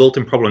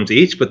 resulting problems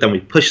each, but then we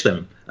push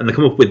them and they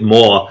come up with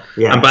more.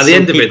 Yeah, and by the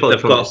end of it,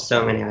 they've got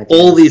so many ideas.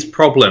 all these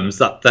problems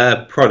that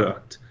their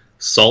product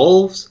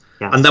solves.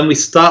 Yes. And then we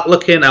start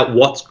looking at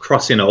what's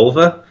crossing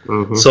over.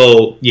 Mm-hmm.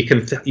 So you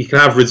can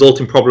have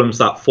resulting problems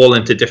that fall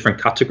into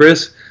different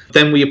categories.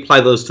 Then we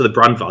apply those to the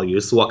brand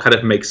values, so what kind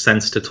of makes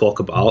sense to talk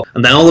about.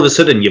 And then all of a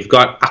sudden you've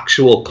got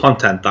actual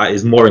content that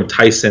is more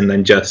enticing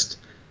than just,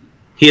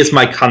 here's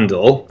my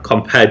candle,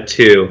 compared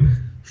to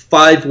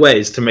 5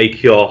 ways to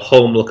make your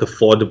home look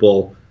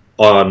affordable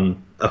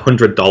on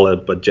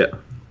 $100 budget.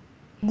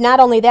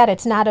 Not only that,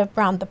 it's not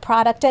around the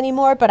product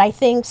anymore, but I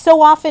think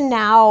so often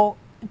now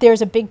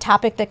there's a big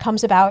topic that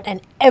comes about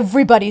and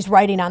everybody's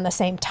writing on the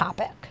same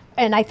topic.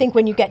 And I think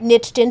when you get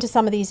niched into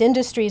some of these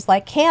industries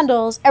like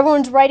candles,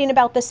 everyone's writing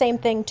about the same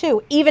thing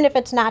too, even if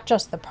it's not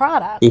just the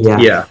product.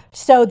 Yeah.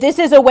 So this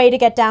is a way to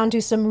get down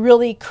to some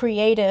really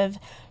creative,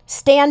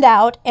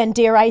 standout, and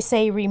dare I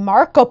say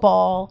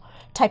remarkable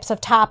types of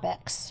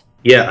topics.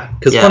 Yeah,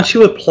 because once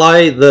you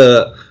apply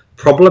the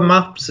problem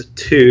maps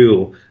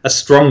to a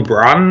strong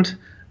brand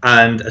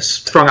and a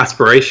strong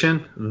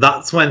aspiration,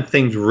 that's when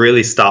things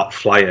really start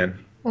flying.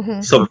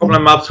 Mm-hmm. So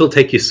problem maps will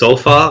take you so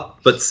far,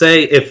 but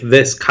say if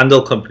this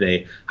candle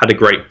company had a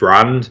great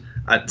brand,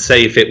 and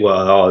say if it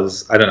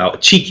was, I don't know, a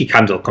cheeky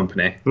candle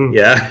company,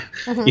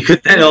 you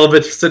could then all of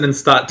a sudden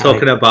start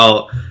talking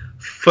about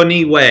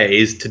funny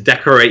ways to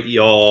decorate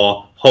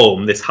your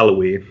home this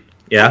Halloween.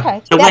 Yeah.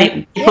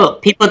 Okay. So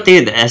people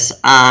do this,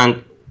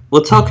 and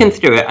we're talking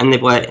through it, and they're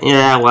like,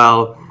 yeah,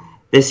 well,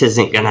 this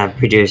isn't going to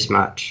produce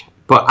much.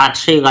 But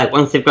actually, like,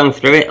 once they've gone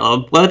through it,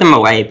 it'll blow them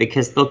away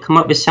because they'll come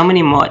up with so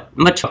many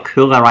much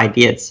cooler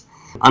ideas.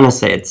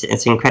 Honestly,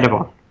 it's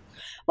incredible.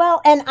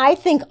 Well, and I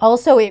think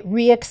also it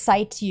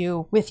re-excites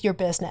you with your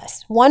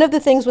business. One of the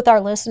things with our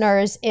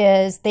listeners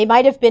is they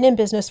might have been in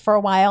business for a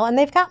while and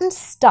they've gotten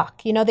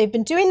stuck. You know, they've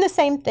been doing the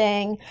same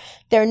thing.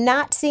 They're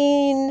not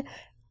seeing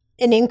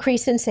an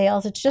increase in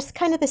sales. It's just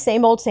kind of the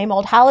same old.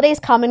 Holidays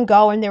come and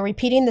go and they're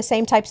repeating the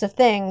same types of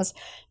things.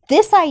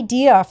 This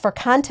idea for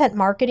content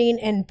marketing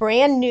and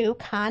brand new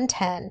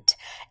content,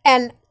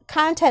 and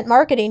content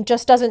marketing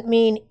just doesn't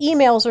mean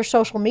emails or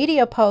social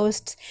media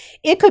posts.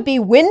 It could be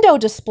window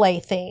display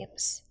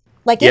themes.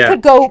 Like it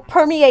could go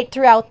permeate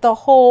throughout the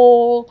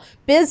whole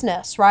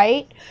business,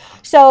 right?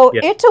 So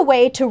it's a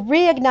way to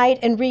reignite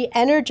and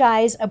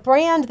re-energize a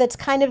brand that's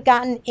kind of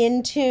gotten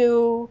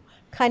into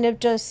kind of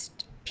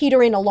just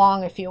petering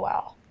along, if you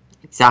will.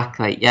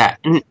 Exactly, yeah.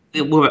 And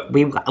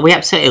we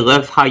absolutely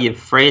love how you've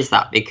phrased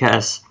that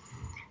because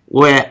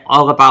we're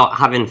all about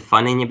having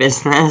fun in your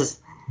business,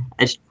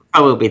 as you can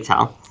probably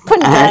tell.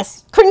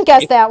 Couldn't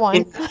guess that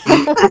one.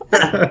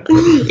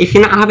 If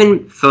you're not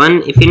having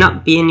fun, if you're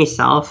not being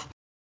yourself,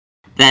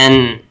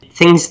 then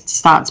things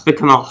start to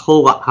become a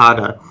whole lot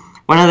harder.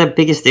 One of the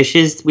biggest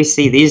issues we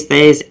see these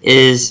days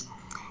is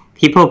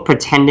people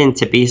pretending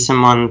to be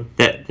someone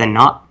that they're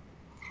not,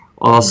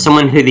 or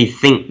someone who they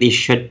think they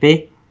should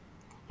be.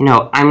 You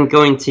know, I'm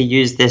going to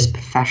use this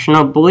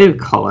professional blue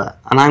color,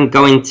 and I'm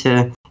going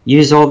to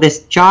use all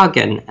this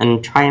jargon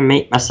and try and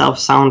make myself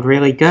sound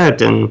really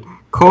good and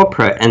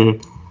corporate.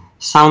 And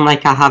sound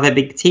like I have a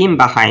big team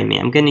behind me.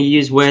 I'm going to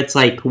use words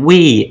like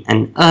we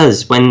and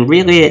us when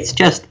really it's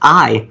just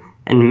I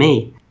and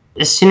me.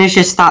 As soon as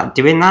you start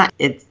doing that,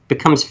 it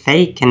becomes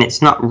fake and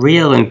it's not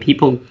real, and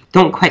people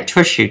don't quite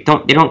trust you.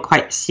 They don't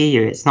quite see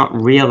you. It's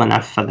not real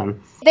enough for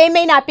them. They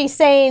may not be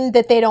saying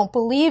that they don't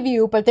believe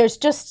you, but there's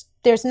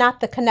not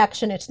the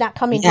connection. It's not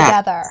coming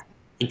together.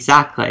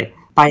 Exactly.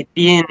 By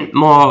being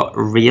more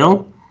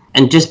real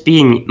and just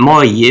being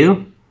more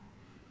you,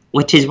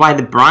 which is why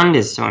the brand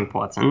is so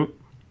important,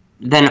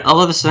 then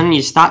all of a sudden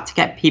you start to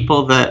get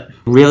people that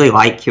really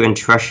like you and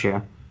trust you.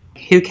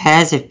 Who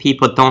cares if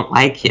people don't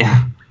like you?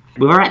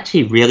 We were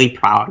actually really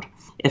proud.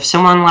 If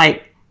someone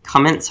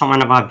comments on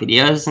one of our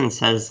videos and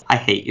says, I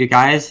hate you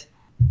guys,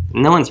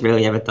 no one's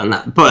really ever done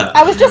that. But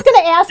I was just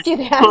going to ask you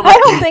that. I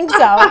don't think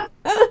so.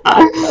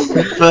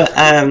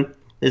 But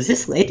there's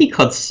this lady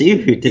called Sue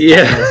who did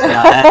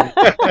that.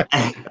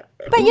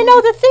 But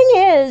the thing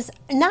is,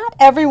 not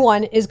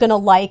everyone is going to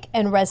like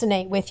and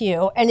resonate with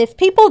you. And if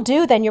people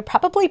do, then you're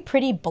probably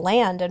pretty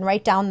bland and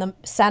right down the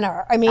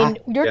center. I mean,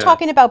 you're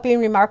talking about being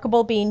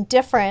remarkable, being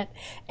different.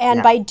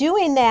 And by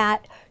doing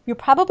that, you're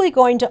probably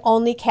going to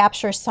only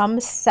capture some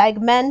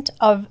segment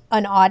of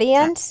an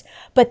audience,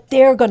 but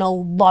they're going to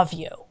love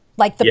you.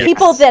 Like the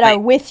people that are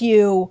with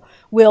you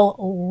will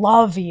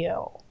love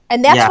you.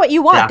 And that's what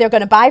you want. Yeah. They're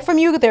going to buy from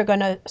you. They're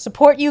going to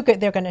support you.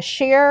 They're going to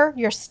share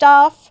your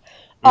stuff,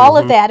 all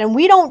of that. And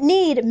we don't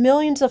need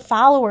millions of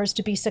followers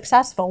to be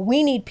successful.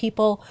 We need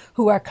people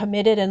who are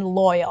committed and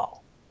loyal.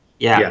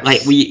 Yeah,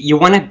 you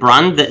want a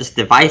brand that's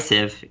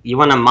divisive. You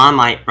want a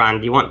Marmite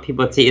brand. You want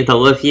people to either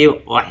love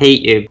you or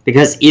hate you,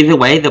 because either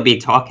way they'll be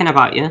talking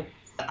about you.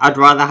 I'd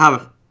rather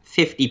have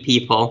 50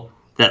 people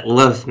that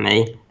love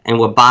me and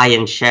will buy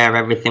and share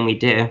everything we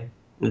do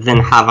than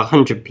have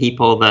 100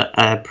 people that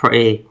are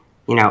pretty,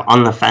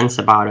 on the fence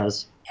about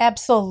us.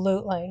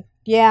 Absolutely.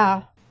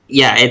 Yeah.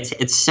 Yeah,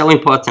 it's so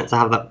important to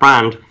have that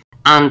brand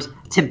and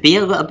to be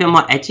a little bit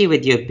more edgy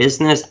with your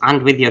business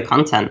and with your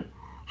content.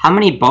 How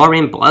many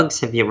boring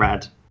blogs have you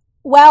read?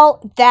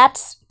 Well,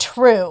 that's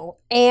true.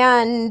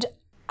 And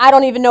I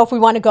don't even know if we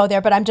want to go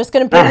there, but I'm just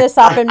going to bring this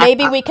up and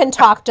maybe we can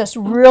talk just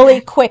really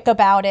quick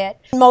about it.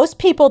 Most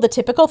people, the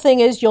typical thing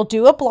is you'll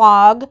do a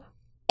blog,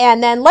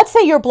 and then let's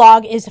say your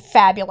blog is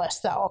fabulous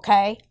though,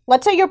 okay?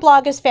 Let's say your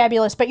blog is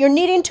fabulous, but you're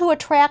needing to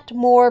attract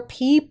more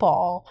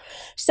people.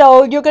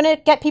 So you're going to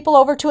get people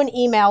over to an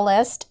email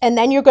list, and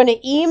then you're going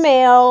to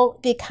email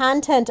the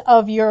content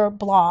of your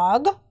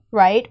blog,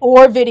 right?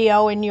 Or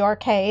video in your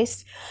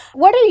case.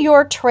 What are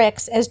your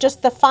tricks as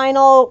just the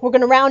final, we're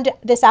going to round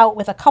this out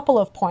with a couple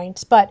of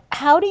points, but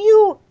how do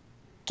you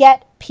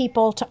get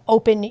people to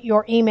open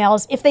your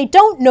emails if they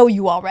don't know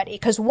you already?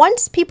 Because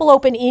once people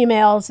open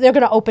emails, they're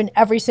going to open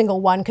every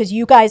single one because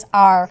you guys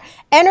are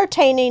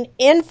entertaining,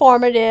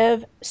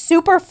 informative,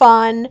 super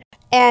fun,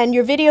 and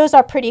your videos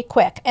are pretty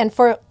quick. And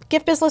for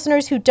Gift Biz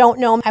listeners who don't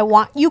know, I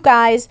want you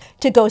guys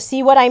to go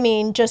see what I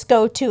mean. Just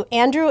go to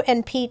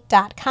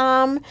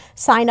andrewandpete.com,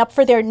 sign up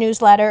for their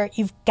newsletter.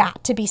 You've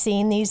got to be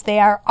seeing these. They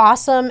are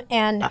awesome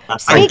and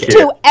speak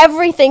to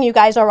everything you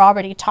guys are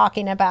already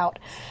talking about.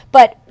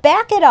 But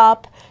back it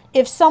up.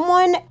 If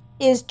someone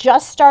is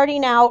just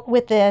starting out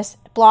with this,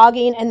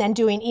 blogging and then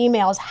doing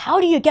emails,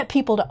 how do you get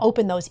people to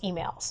open those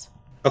emails?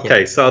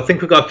 Okay, so I think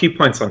we've got a few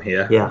points on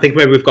here. Yeah. I think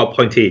maybe we've got a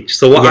point each.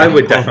 So what I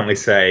would definitely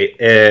say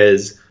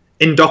is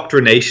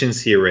indoctrination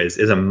series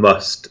is a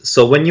must.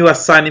 So when you are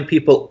signing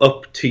people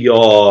up to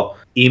your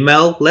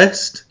email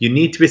list, you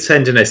need to be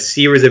sending a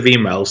series of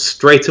emails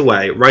straight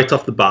away, right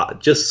off the bat,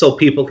 just so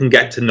people can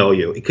get to know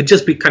you. It could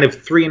just be kind of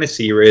 3 in a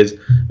series,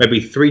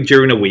 maybe 3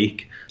 during a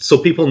week, so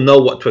people know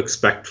what to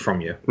expect from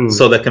you.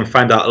 So they can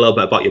find out a little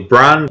bit about your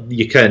brand.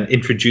 You can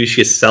introduce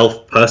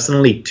yourself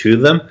personally to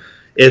them.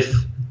 If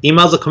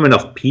emails are coming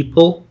off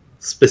people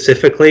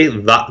specifically,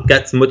 that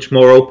gets much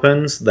more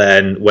opens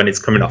than when it's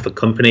coming off a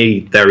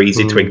company. They're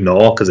easy to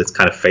ignore because it's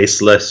kind of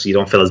faceless. You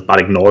don't feel as bad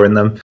ignoring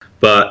them.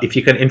 But if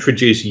you can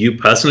introduce you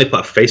personally,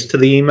 put a face to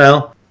the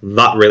email,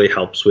 that really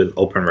helps with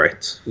open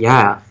rates.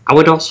 Yeah, I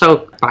would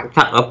also back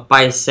that up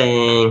by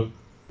saying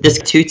there's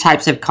 2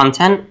 types of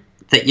content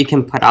that you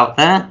can put out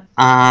there,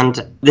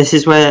 and this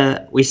is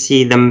where we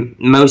see the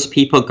most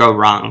people go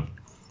wrong.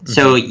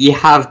 So you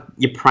have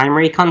your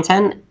primary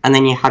content and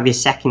then you have your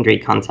secondary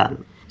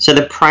content. So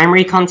the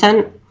primary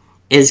content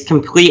is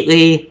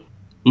completely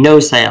no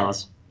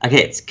sales.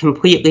 Okay, it's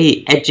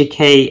completely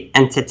educate,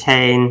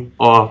 entertain,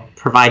 or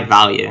provide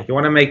value. You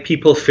want to make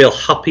people feel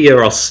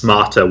happier or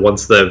smarter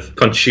once they've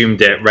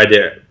consumed it, read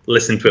it,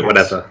 listened to it,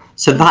 whatever.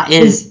 So that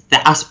is the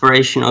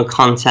aspirational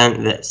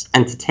content that's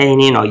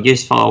entertaining or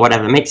useful or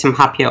whatever, makes them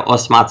happier or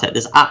smarter.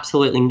 There's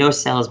absolutely no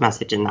sales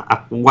message in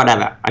that,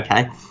 whatever,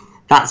 okay?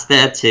 That's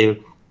there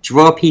to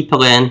draw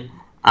people in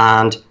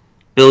and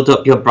build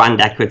up your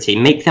brand equity,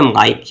 make them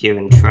like you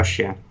and trust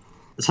you.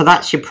 So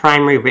that's your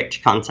primary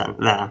rich content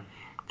there.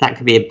 That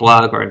could be a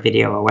blog or a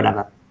video or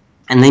whatever.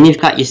 And then you've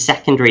got your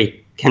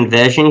secondary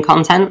conversion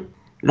content.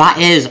 That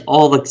is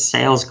all the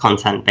sales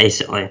content,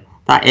 basically.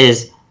 That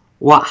is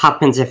what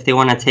happens if they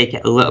want to take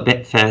it a little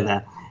bit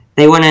further.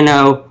 They want to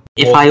know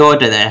If I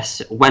order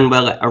this, when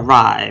will it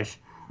arrive?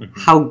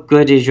 How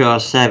good is your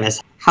service?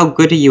 How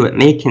good are you at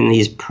making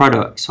these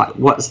products? Like,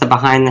 what's the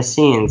behind the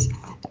scenes?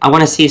 I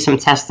want to see some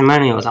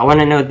testimonials. I want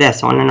to know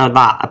this. I want to know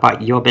that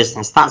about your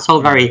business. That's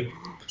all very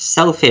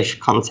selfish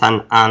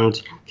content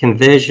and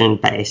conversion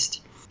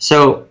based.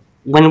 So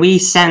when we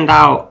send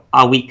out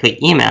our weekly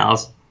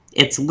emails,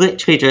 it's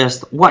literally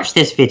just watch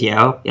this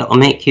video. It'll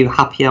make you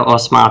happier or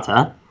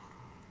smarter.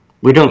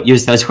 We don't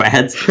use those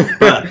words,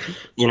 but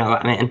you know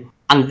what I mean.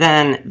 And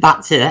then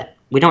that's it.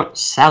 We don't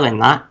sell in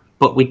that,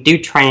 but we do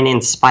try and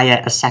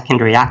inspire a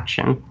secondary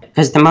action.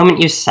 Because the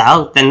moment you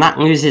sell, then that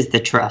loses the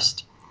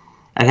trust.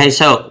 Okay,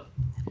 so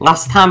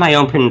last time I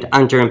opened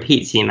Andrew and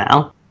Pete's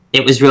email,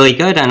 it was really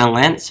good and I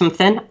learned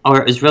something, or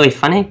it was really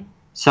funny.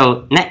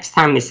 So next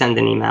time they send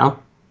an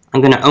email,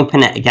 I'm going to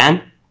open it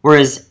again.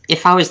 Whereas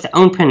if I was to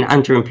open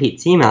Andrew and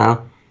Pete's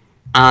email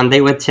and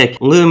they were to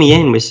lure me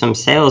in with some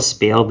sales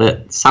spiel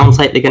that sounds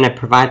like they're going to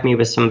provide me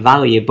with some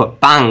value, but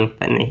bang,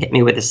 then they hit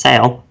me with a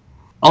sale,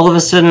 all of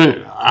a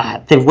sudden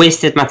they've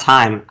wasted my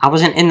time. I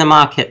wasn't in the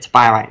market to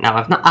buy right now.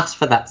 I've not asked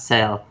for that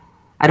sale.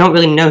 I don't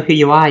really know who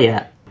you are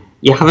yet.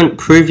 You haven't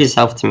proved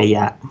yourself to me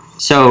yet.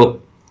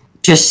 So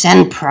just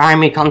send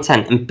primary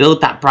content and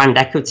build that brand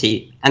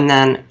equity. And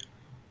then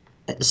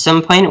at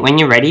some point when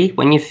you're ready,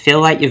 when you feel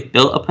like you've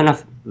built up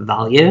enough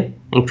value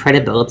and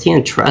credibility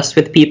and trust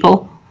with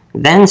people,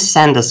 then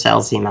send a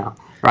sales email,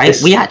 right?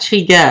 Yes. We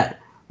actually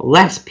get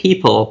less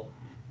people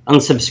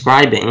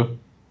unsubscribing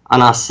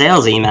on our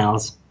sales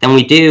emails than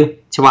we do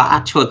to our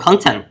actual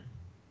content,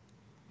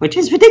 which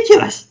is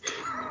ridiculous.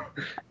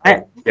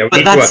 Right? Yeah,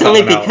 but that's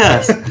only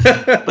because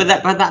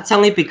but that's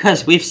only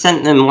because we've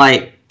sent them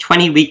like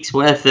 20 weeks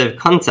worth of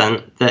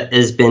content that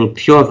has been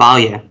pure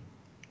value.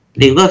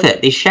 They love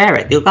it, they share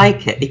it, they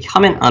like it, they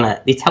comment on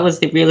it, they tell us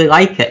they really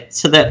like it,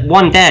 so that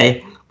one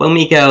day when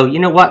we go, you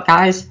know what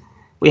guys,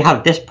 we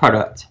have this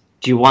product,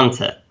 do you want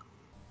it?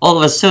 All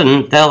of a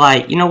sudden they're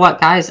like, you know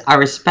what guys, I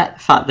respect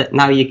the fact that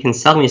now you can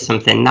sell me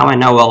something, now I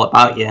know all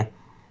about you,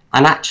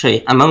 and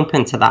actually I'm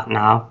open to that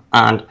now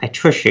and I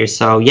trust you,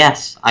 so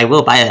yes, I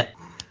will buy it.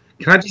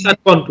 Can I just add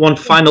one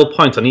final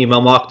point on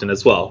email marketing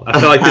as well? I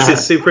feel like this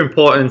is super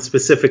important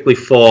specifically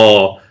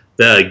for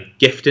the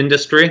gift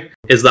industry,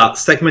 is that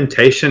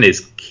segmentation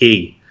is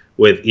key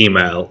with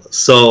email.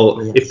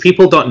 So yes. If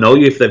people don't know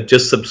you, if they've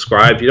just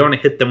subscribed, you don't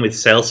want to hit them with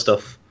sales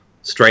stuff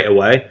straight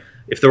away.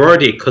 If they're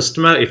already a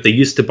customer, if they're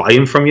used to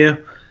buying from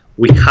you,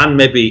 we can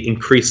maybe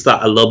increase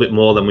that a little bit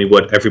more than we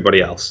would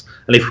everybody else.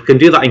 And if we can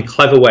do that in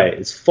clever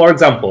ways, for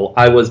example,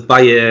 I was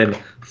buying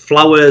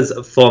flowers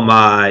for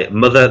my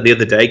mother the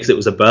other day because it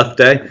was a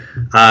birthday,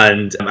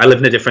 and I live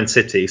in a different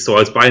city, so I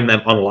was buying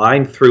them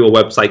online through a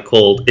website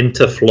called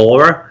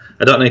Interflora.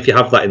 I don't know if you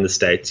have that in the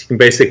States. You can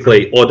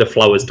basically order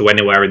flowers to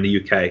anywhere in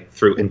the UK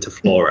through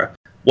Interflora.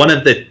 One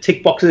of the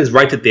tick boxes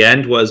right at the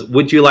end was,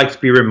 would you like to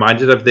be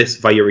reminded of this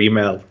via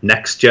email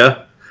next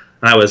year?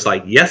 And I was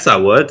like, yes, I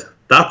would.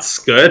 That's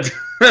good.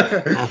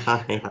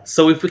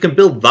 So if we can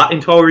build that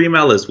into our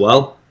email as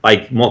well,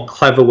 like more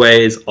clever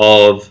ways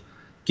of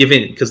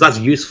giving, because that's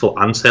useful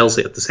and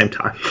salesy at the same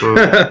time.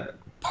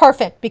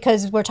 Perfect,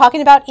 because we're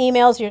talking about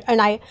emails,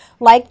 and I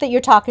like that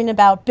you're talking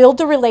about build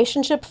the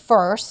relationship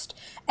first,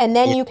 and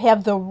then you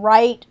have the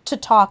right to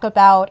talk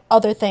about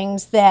other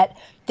things that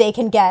they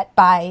can get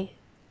by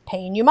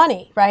paying you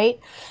money, right?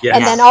 Yes.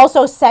 And then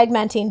also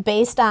segmenting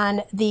based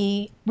on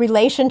the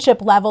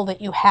relationship level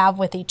that you have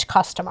with each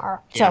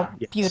customer. So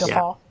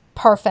beautiful.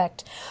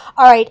 Perfect.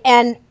 All right.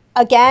 And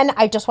again,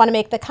 I just want to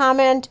make the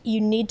comment, you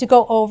need to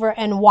go over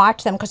and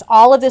watch them, because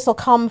all of this will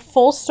come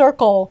full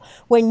circle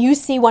when you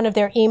see one of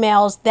their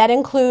emails. That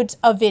includes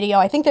a video.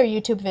 I think they're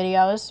YouTube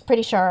videos,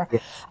 pretty sure.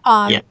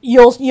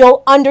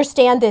 You'll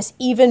understand this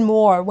even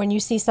more when you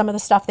see some of the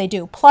stuff they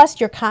do. Plus,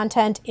 your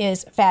content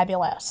is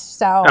fabulous.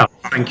 So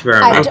thank you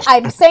very much.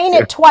 I'm saying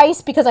it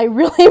twice because I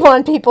really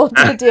want people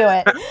to do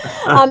it.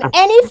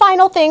 Any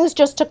final things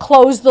just to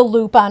close the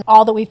loop on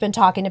all that we've been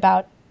talking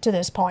about to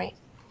this point?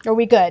 Are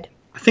we good?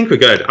 I think we're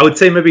good. I would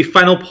say maybe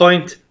final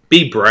point,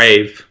 be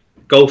brave.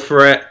 Go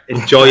for it,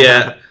 enjoy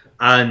it,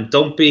 and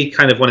don't be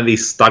kind of one of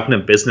these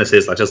stagnant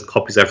businesses that just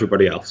copies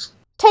everybody else.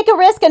 Take a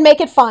risk and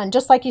make it fun,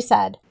 just like you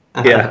said.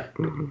 Yeah.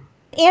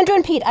 Andrew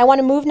and Pete, I want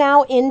to move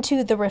now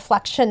into the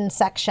reflection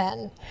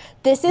section.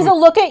 This is a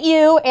look at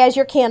you as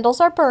your candles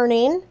are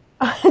burning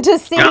to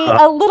see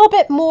a little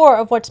bit more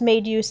of what's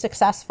made you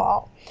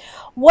successful.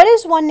 What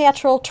is one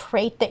natural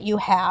trait that you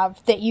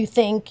have that you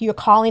think you're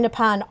calling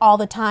upon all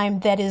the time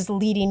that is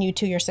leading you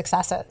to your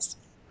successes?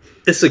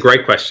 This is a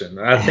great question.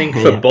 I think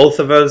for both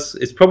of us,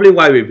 it's probably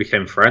why we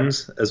became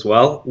friends as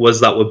well, was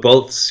that we're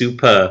both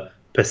super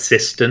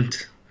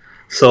persistent.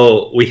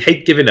 So we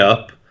hate giving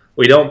up.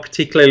 We don't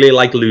particularly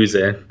like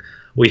losing.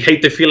 We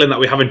hate the feeling that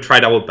we haven't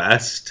tried our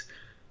best.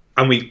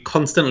 And we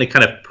constantly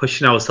kind of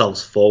pushing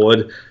ourselves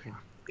forward.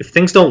 If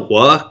things don't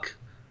work,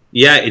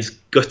 it's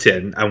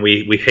gutting and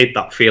we hate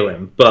that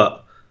feeling,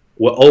 but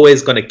we're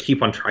always going to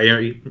keep on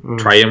trying.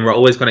 We're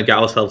always going to get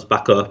ourselves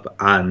back up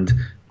and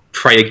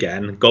try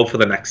again, go for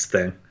the next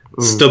thing.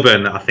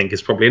 Stubborn, I think,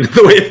 is probably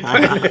another way of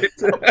putting it.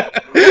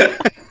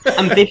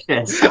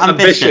 Ambitious,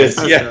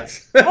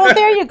 yes. Well,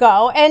 there you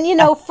go. And,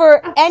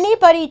 for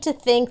anybody to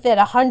think that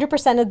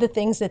 100% of the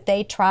things that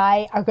they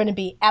try are going to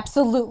be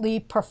absolutely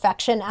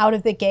perfection out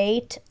of the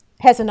gate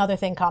has another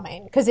thing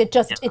coming, because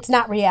it's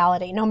not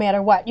reality no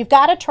matter what. You've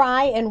got to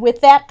try, and with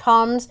that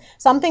comes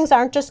some things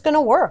aren't just going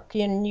to work,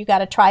 and you got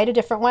to try it a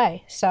different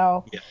way.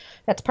 So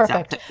that's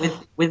perfect.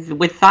 Exactly.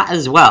 With that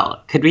as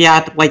well, could we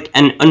add like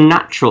an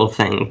unnatural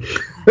thing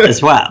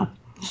as well?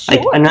 Sure.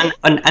 Like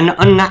an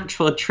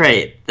unnatural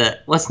trait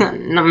that was not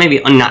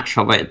maybe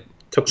unnatural, but it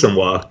took some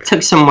work.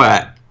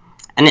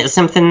 And it's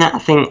something that I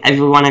think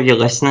every one of your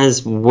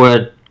listeners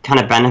would kind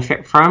of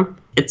benefit from.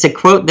 It's a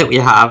quote that we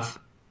have,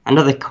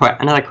 another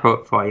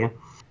quote for you.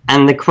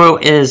 And the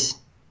quote is,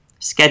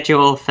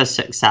 schedule for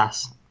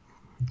success.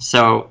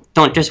 So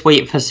don't just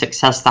wait for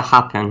success to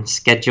happen,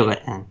 schedule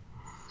it in.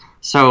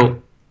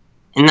 So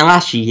in the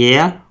last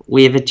year,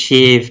 we have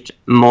achieved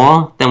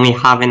more than we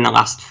have in the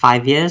last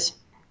 5 years,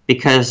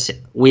 because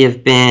we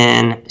have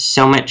been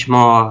so much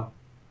more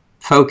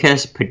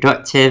focused,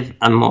 productive,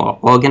 and more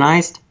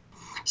organized.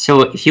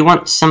 So if you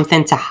want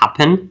something to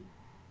happen,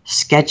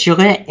 schedule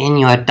it in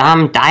your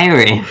damn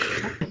diary.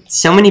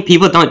 So many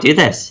people don't do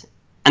this,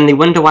 and they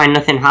wonder why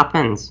nothing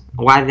happens,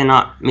 why they're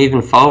not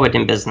moving forward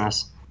in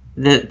business.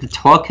 The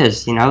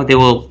talkers, they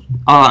will,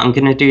 I'm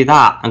going to do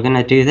that, I'm going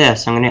to do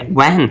this,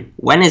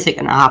 when is it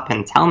going to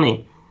happen? Tell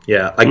me.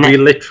 Yeah, we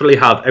literally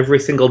have every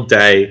single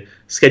day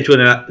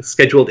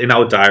scheduled in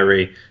our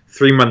diary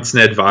 3 months in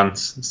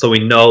advance, so we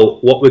know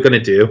what we're going to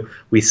do.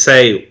 We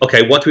say,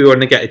 okay, what do we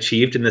want to get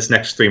achieved in this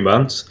next 3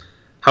 months?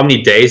 How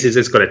many days is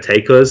this going to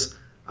take us?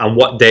 And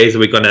what days are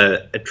we going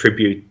to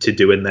attribute to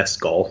doing this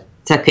goal?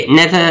 Exactly.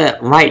 Never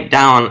write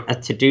down a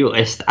to-do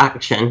list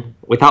action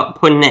without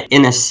putting it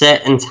in a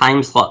certain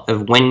time slot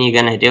of when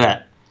you're going to do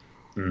it.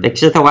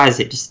 Because otherwise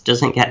it just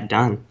doesn't get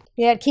done.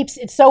 Yeah,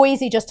 it's so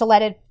easy just to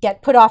let it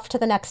get put off to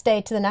the next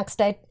day.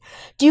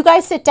 Do you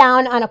guys sit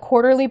down on a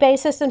quarterly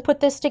basis and put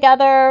this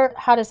together?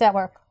 How does that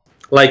work?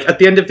 Like at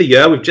the end of the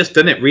year, we've just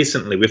done it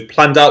recently. We've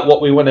planned out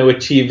what we want to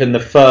achieve in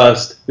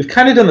we've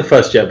kind of done the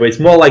first year, but it's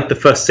more like the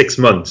first 6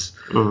 months.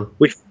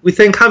 We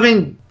think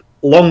having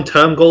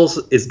long-term goals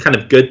is kind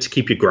of good to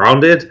keep you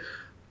grounded,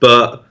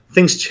 but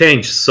things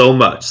change so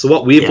much. So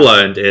what we've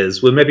learned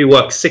is we'll maybe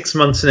work 6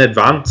 months in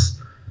advance,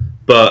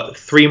 but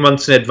 3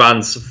 months in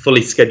advance,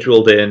 fully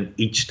scheduled in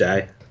each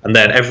day. And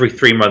then every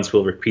 3 months,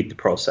 we'll repeat the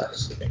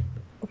process.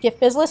 Gift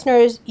Biz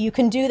listeners, you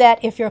can do that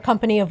if you're a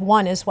company of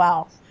one as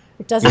well.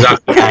 It doesn't.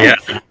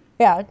 Exactly.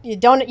 Yeah, you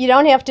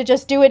don't have to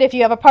just do it if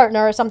you have a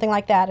partner or something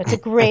like that. That's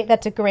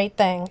a great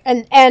thing.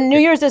 And New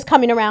Year's is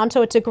coming around,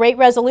 so it's a great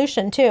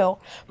resolution too.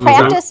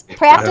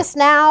 Practice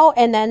now,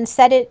 and then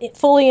set it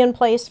fully in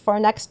place for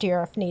next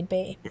year if need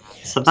be.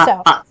 So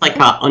that's like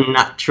our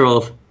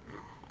unnatural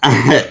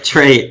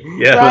trait.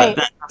 Yeah, right.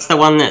 But that's the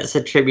one that's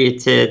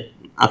attributed,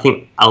 I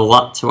think, a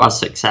lot to our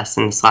success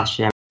in this last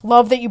year.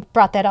 Love that you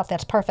brought that up.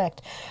 That's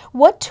perfect.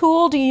 What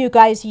tool do you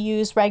guys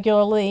use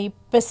regularly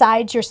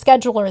besides your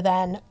scheduler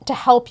then to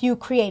help you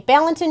create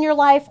balance in your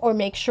life or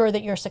make sure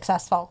that you're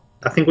successful?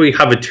 I think we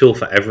have a tool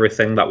for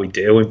everything that we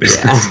do in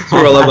business.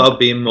 We're all about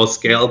being more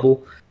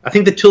scalable. I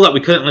think the tool that we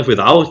couldn't live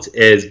without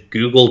is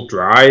Google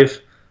Drive.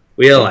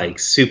 We are like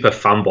super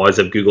fanboys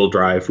of Google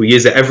Drive. We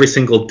use it every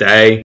single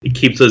day. It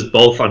keeps us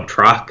both on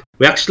track.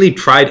 We actually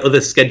tried other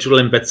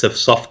scheduling bits of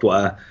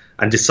software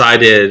and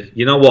decided,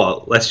 you know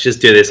what, let's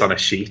just do this on a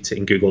sheet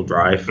in Google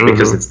Drive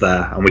because it's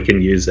there and we can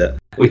use it.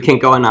 We can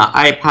go on our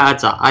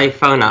iPads, our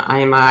iPhone, our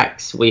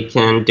iMacs, we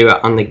can do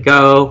it on the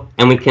go,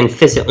 and we can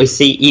physically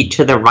see each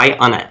other write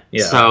on it.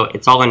 Yeah. So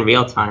it's all in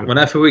real time.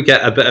 Whenever we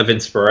get a bit of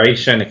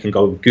inspiration, it can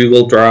go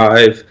Google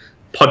Drive.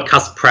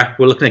 Podcast prep,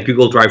 we're looking at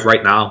Google Drive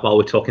right now while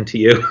we're talking to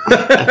you.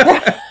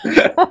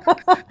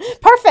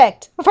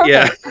 Perfect.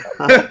 Yeah.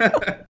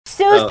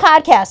 Sue's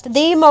podcast,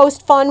 the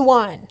most fun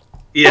one.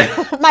 Yeah.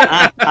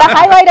 The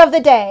highlight of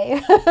the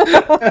day.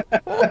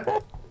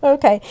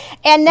 Okay.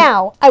 And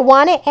now I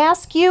want to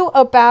ask you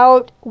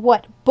about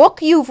what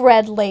book you've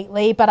read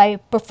lately,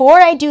 but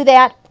before I do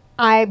that,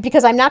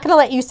 because I'm not going to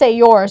let you say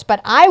yours,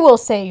 but I will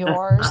say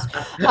yours.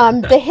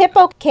 The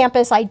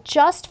Hippocampus I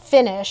just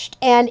finished,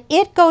 and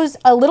it goes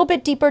a little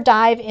bit deeper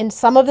dive in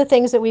some of the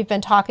things that we've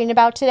been talking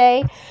about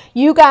today.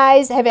 You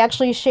guys have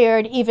actually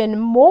shared even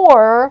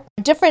more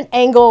different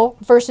angle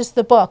versus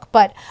the book,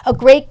 but a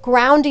great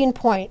grounding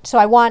point. So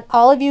I want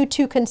all of you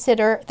to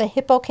consider the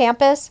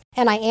Hippocampus,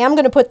 and I am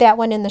going to put that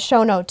one in the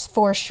show notes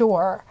for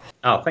sure.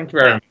 Oh, thank you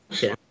very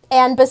much.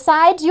 And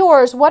besides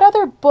yours, what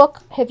other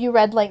book have you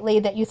read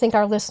lately that you think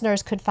our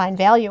listeners could find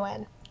value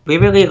in? We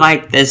really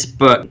like this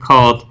book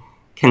called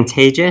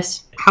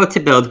Contagious, How to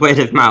Build Word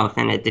of Mouth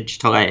in a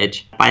Digital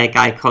Age, by a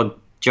guy called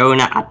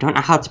Jonah. I don't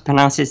know how to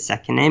pronounce his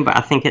second name, but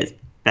I think it's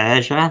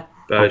Berger.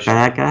 Berger.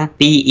 Berger.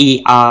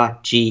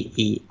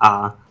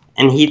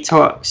 And he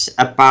talks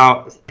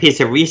about a piece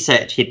of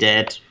research he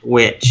did,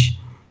 which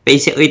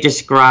basically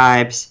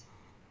describes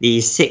the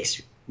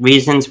 6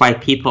 reasons why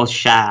people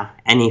share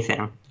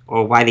anything,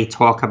 or why they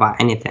talk about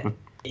anything.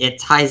 It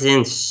ties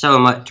in so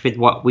much with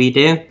what we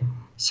do.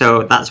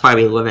 So that's why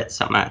we love it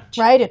so much.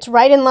 Right. It's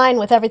right in line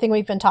with everything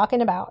we've been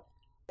talking about.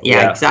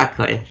 Yeah,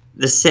 exactly.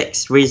 The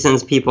 6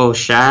 reasons people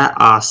share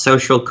are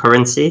social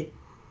currency.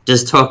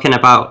 Does talking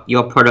about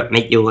your product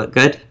make you look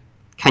good?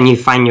 Can you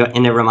find your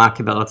inner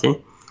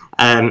remarkability?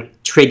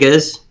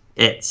 Triggers.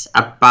 It's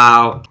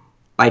about,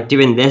 by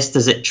doing this,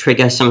 does it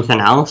trigger something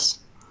else?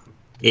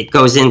 It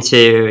goes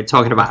into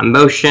talking about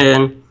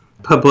emotion,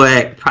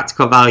 public,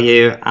 practical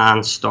value,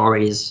 and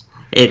stories.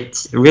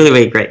 It's a really,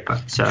 really great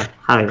book, so I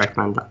highly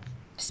recommend that.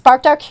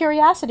 Sparked our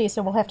curiosity,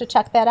 so we'll have to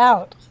check that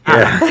out.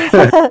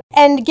 Yeah.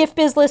 And Gift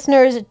Biz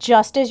listeners,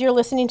 just as you're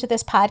listening to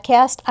this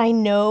podcast, I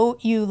know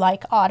you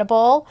like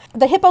Audible.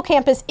 The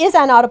Hippocampus is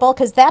on Audible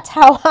because that's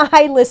how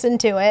I listen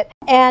to it.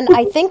 And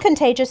I think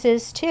Contagious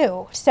is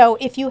too. So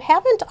if you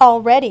haven't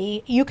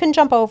already, you can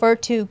jump over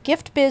to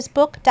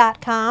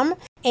giftbizbook.com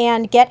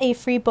and get a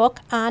free book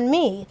on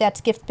me.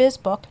 That's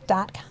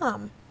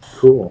giftbizbook.com.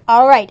 Cool.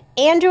 All right,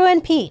 Andrew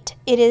and Pete,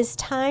 it is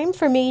time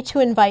for me to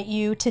invite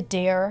you to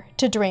Dare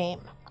to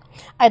Dream.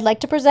 I'd like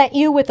to present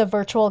you with a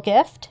virtual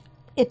gift.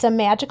 It's a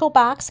magical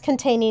box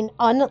containing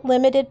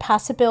unlimited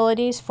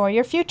possibilities for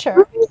your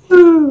future.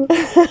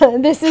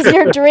 This is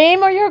your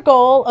dream or your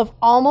goal of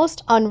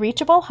almost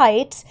unreachable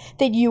heights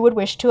that you would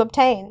wish to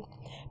obtain.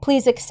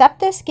 Please accept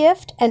this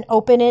gift and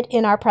open it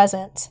in our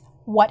presence.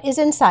 What is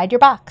inside your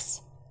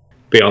box?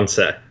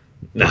 Beyonce.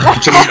 No,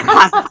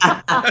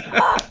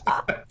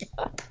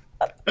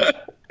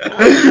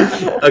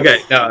 okay,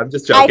 no, I'm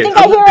just joking. I think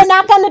I hear a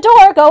knock on the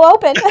door. Go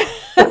open.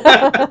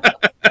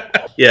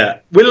 Yeah,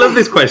 we love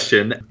this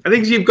question. I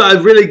think you've got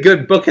a really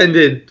good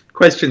bookended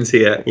questions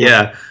here.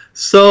 Yeah.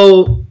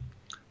 So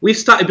we've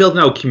started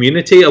building our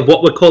community of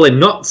what we're calling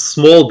not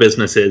small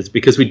businesses,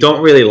 because we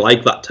don't really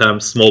like that term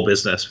small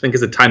business. I think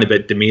it's a tiny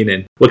bit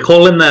demeaning. We're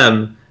calling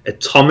them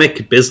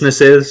atomic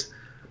businesses.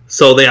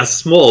 So they are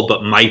small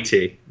but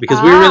mighty,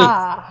 because we really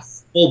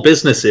small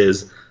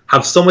businesses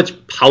have so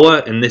much power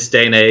in this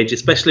day and age,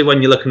 especially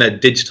when you're looking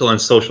at digital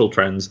and social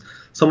trends,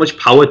 so much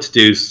power to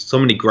do so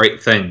many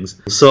great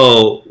things.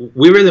 So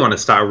we really want to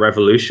start a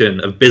revolution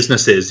of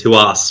businesses who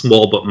are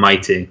small but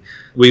mighty.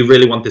 We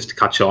really want this to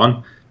catch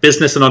on.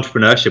 Business and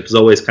entrepreneurship has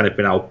always kind of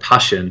been our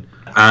passion.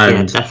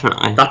 And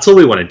definitely. That's all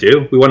we want to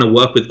do. We want to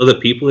work with other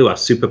people who are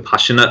super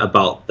passionate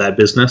about their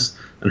business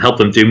and help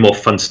them do more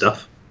fun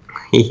stuff.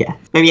 Yeah.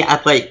 Maybe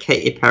add like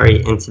Katy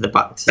Perry into the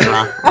box as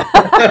well.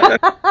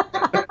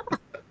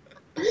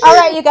 All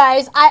right, you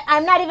guys,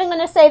 I'm not even going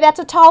to say that's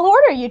a tall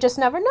order. You just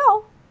never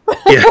know.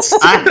 Yes.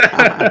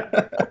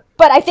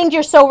 But I think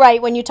you're so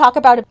right. When you talk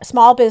about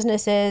small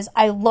businesses,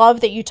 I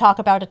love that you talk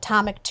about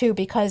atomic too,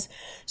 because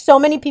so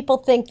many people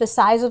think the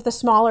size of the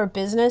smaller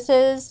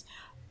businesses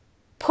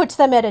puts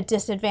them at a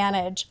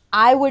disadvantage.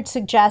 I would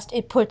suggest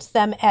it puts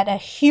them at a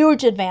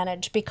huge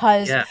advantage,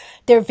 because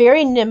they're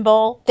very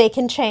nimble. They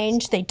can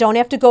change. They don't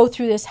have to go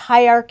through this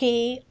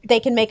hierarchy.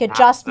 They can make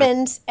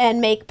adjustments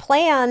and make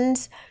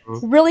plans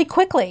really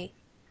quickly.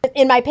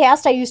 In my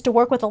past, I used to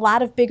work with a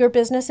lot of bigger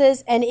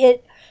businesses, and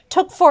it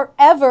took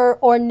forever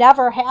or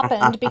never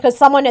happened because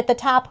someone at the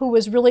top who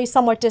was really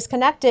somewhat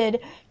disconnected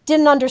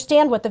didn't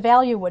understand what the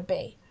value would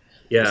be.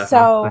 Yeah.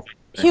 So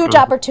huge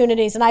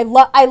opportunities. And I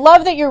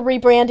love that you're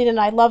rebranding, and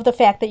I love the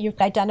fact that you've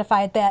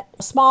identified that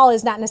small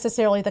is not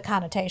necessarily the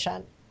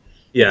connotation.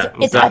 Yeah.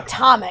 It's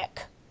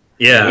atomic.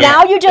 Yeah.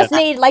 Now you just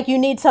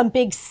need some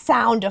big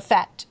sound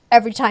effect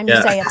every time you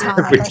say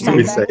atomic every or time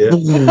you something. say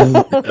it.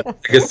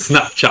 Like a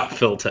Snapchat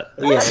filter.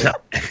 Yeah.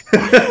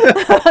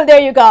 There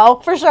you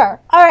go, for sure.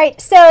 All right,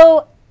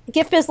 so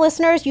Gift Biz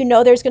listeners, you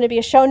know there's going to be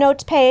a show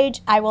notes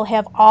page. I will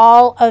have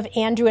all of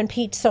Andrew and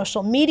Pete's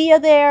social media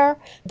there,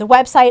 the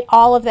website,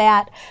 all of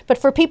that. But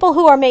for people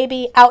who are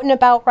maybe out and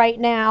about right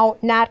now,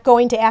 not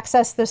going to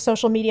access the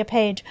social media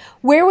page,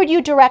 where would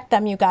you direct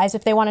them, you guys,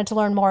 if they wanted to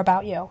learn more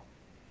about you?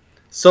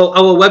 So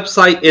our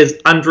website is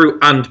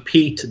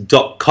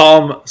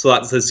andrewandpete.com. So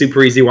that's a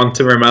super easy one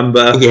to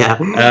remember. Yeah.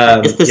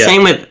 It's the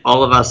same with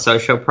all of our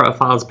social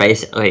profiles,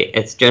 basically.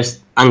 It's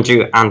just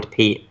Andrew and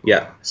Pete.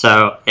 Yeah.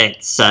 So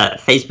it's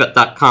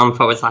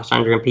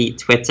facebook.com/Andrew and Pete,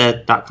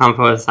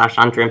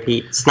 twitter.com/Andrew and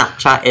Pete.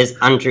 Snapchat is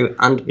Andrew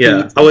and Pete.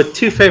 Yeah. Our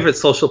two favorite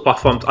social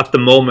platforms at the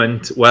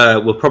moment,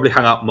 where we'll probably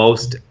hang out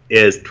most,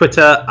 is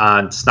Twitter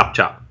and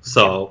Snapchat.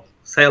 So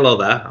say hello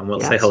there, and we'll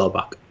say hello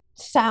back.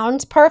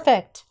 Sounds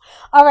perfect.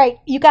 All right,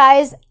 you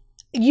guys,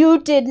 you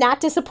did not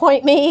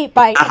disappoint me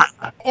by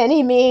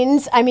any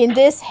means. I mean,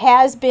 this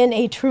has been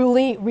a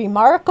truly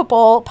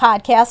remarkable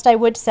podcast, I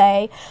would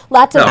say.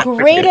 Lots of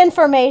great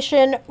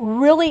information,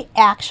 really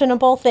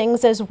actionable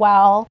things as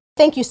well.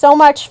 Thank you so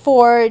much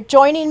for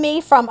joining me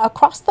from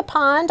across the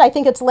pond. I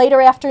think it's later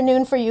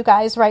afternoon for you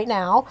guys right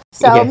now.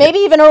 So maybe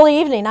even early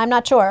evening. I'm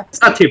not sure. It's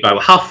not too bad.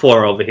 We're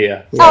 4:30 over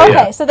here. Oh,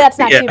 okay. So that's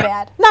not too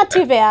bad. Not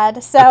too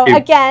bad. So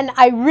again,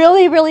 I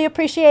really, really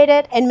appreciate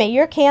it. And may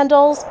your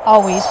candles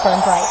always burn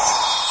bright.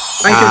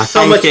 Thank you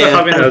so much for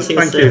having us.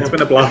 Thank you. It's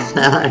been a blast.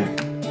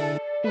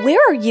 Where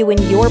are you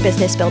in your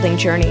business building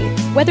journey?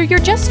 Whether you're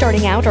just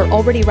starting out or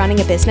already running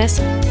a business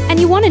and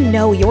you want to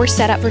know you're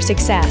set up for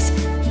success,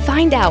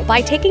 Find out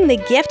by taking the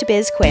Gift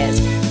Biz quiz.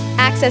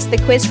 Access the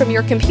quiz from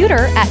your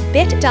computer at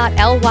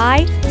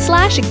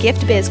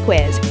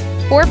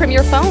bit.ly/giftbizquiz or from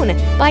your phone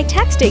by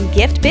texting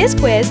Gift Biz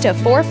Quiz to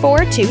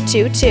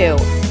 44222.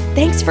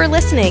 Thanks for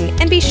listening,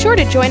 and be sure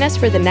to join us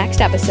for the next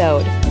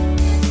episode.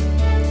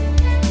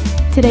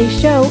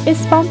 Today's show is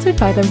sponsored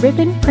by the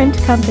Ribbon Print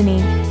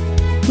Company.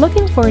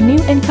 Looking for a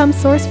new income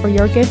source for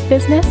your gift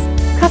business?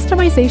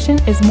 Customization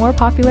is more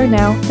popular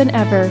now than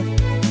ever.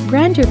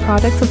 Brand your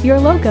products with your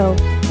logo,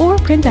 or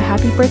print a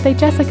Happy Birthday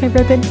Jessica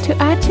ribbon to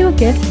add to a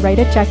gift right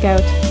at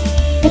checkout.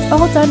 It's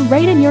all done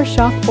right in your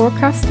shop or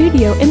craft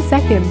studio in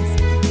seconds.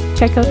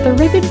 Check out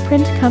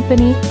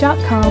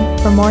theribbonprintcompany.com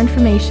for more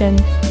information.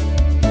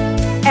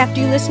 After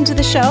you listen to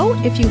the show,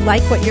 if you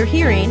like what you're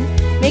hearing,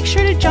 make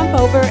sure to jump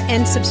over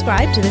and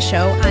subscribe to the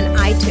show on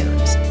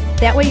iTunes.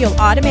 That way you'll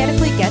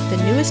automatically get the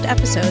newest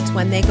episodes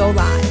when they go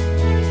live.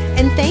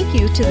 And thank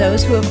you to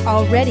those who have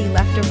already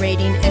left a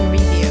rating and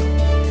review.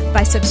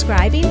 By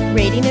subscribing,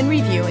 rating, and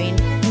reviewing,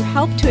 you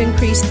help to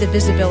increase the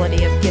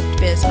visibility of Gift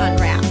Biz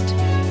Unwrapped.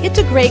 It's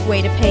a great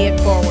way to pay it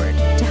forward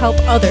to help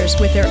others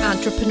with their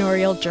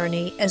entrepreneurial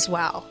journey as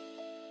well.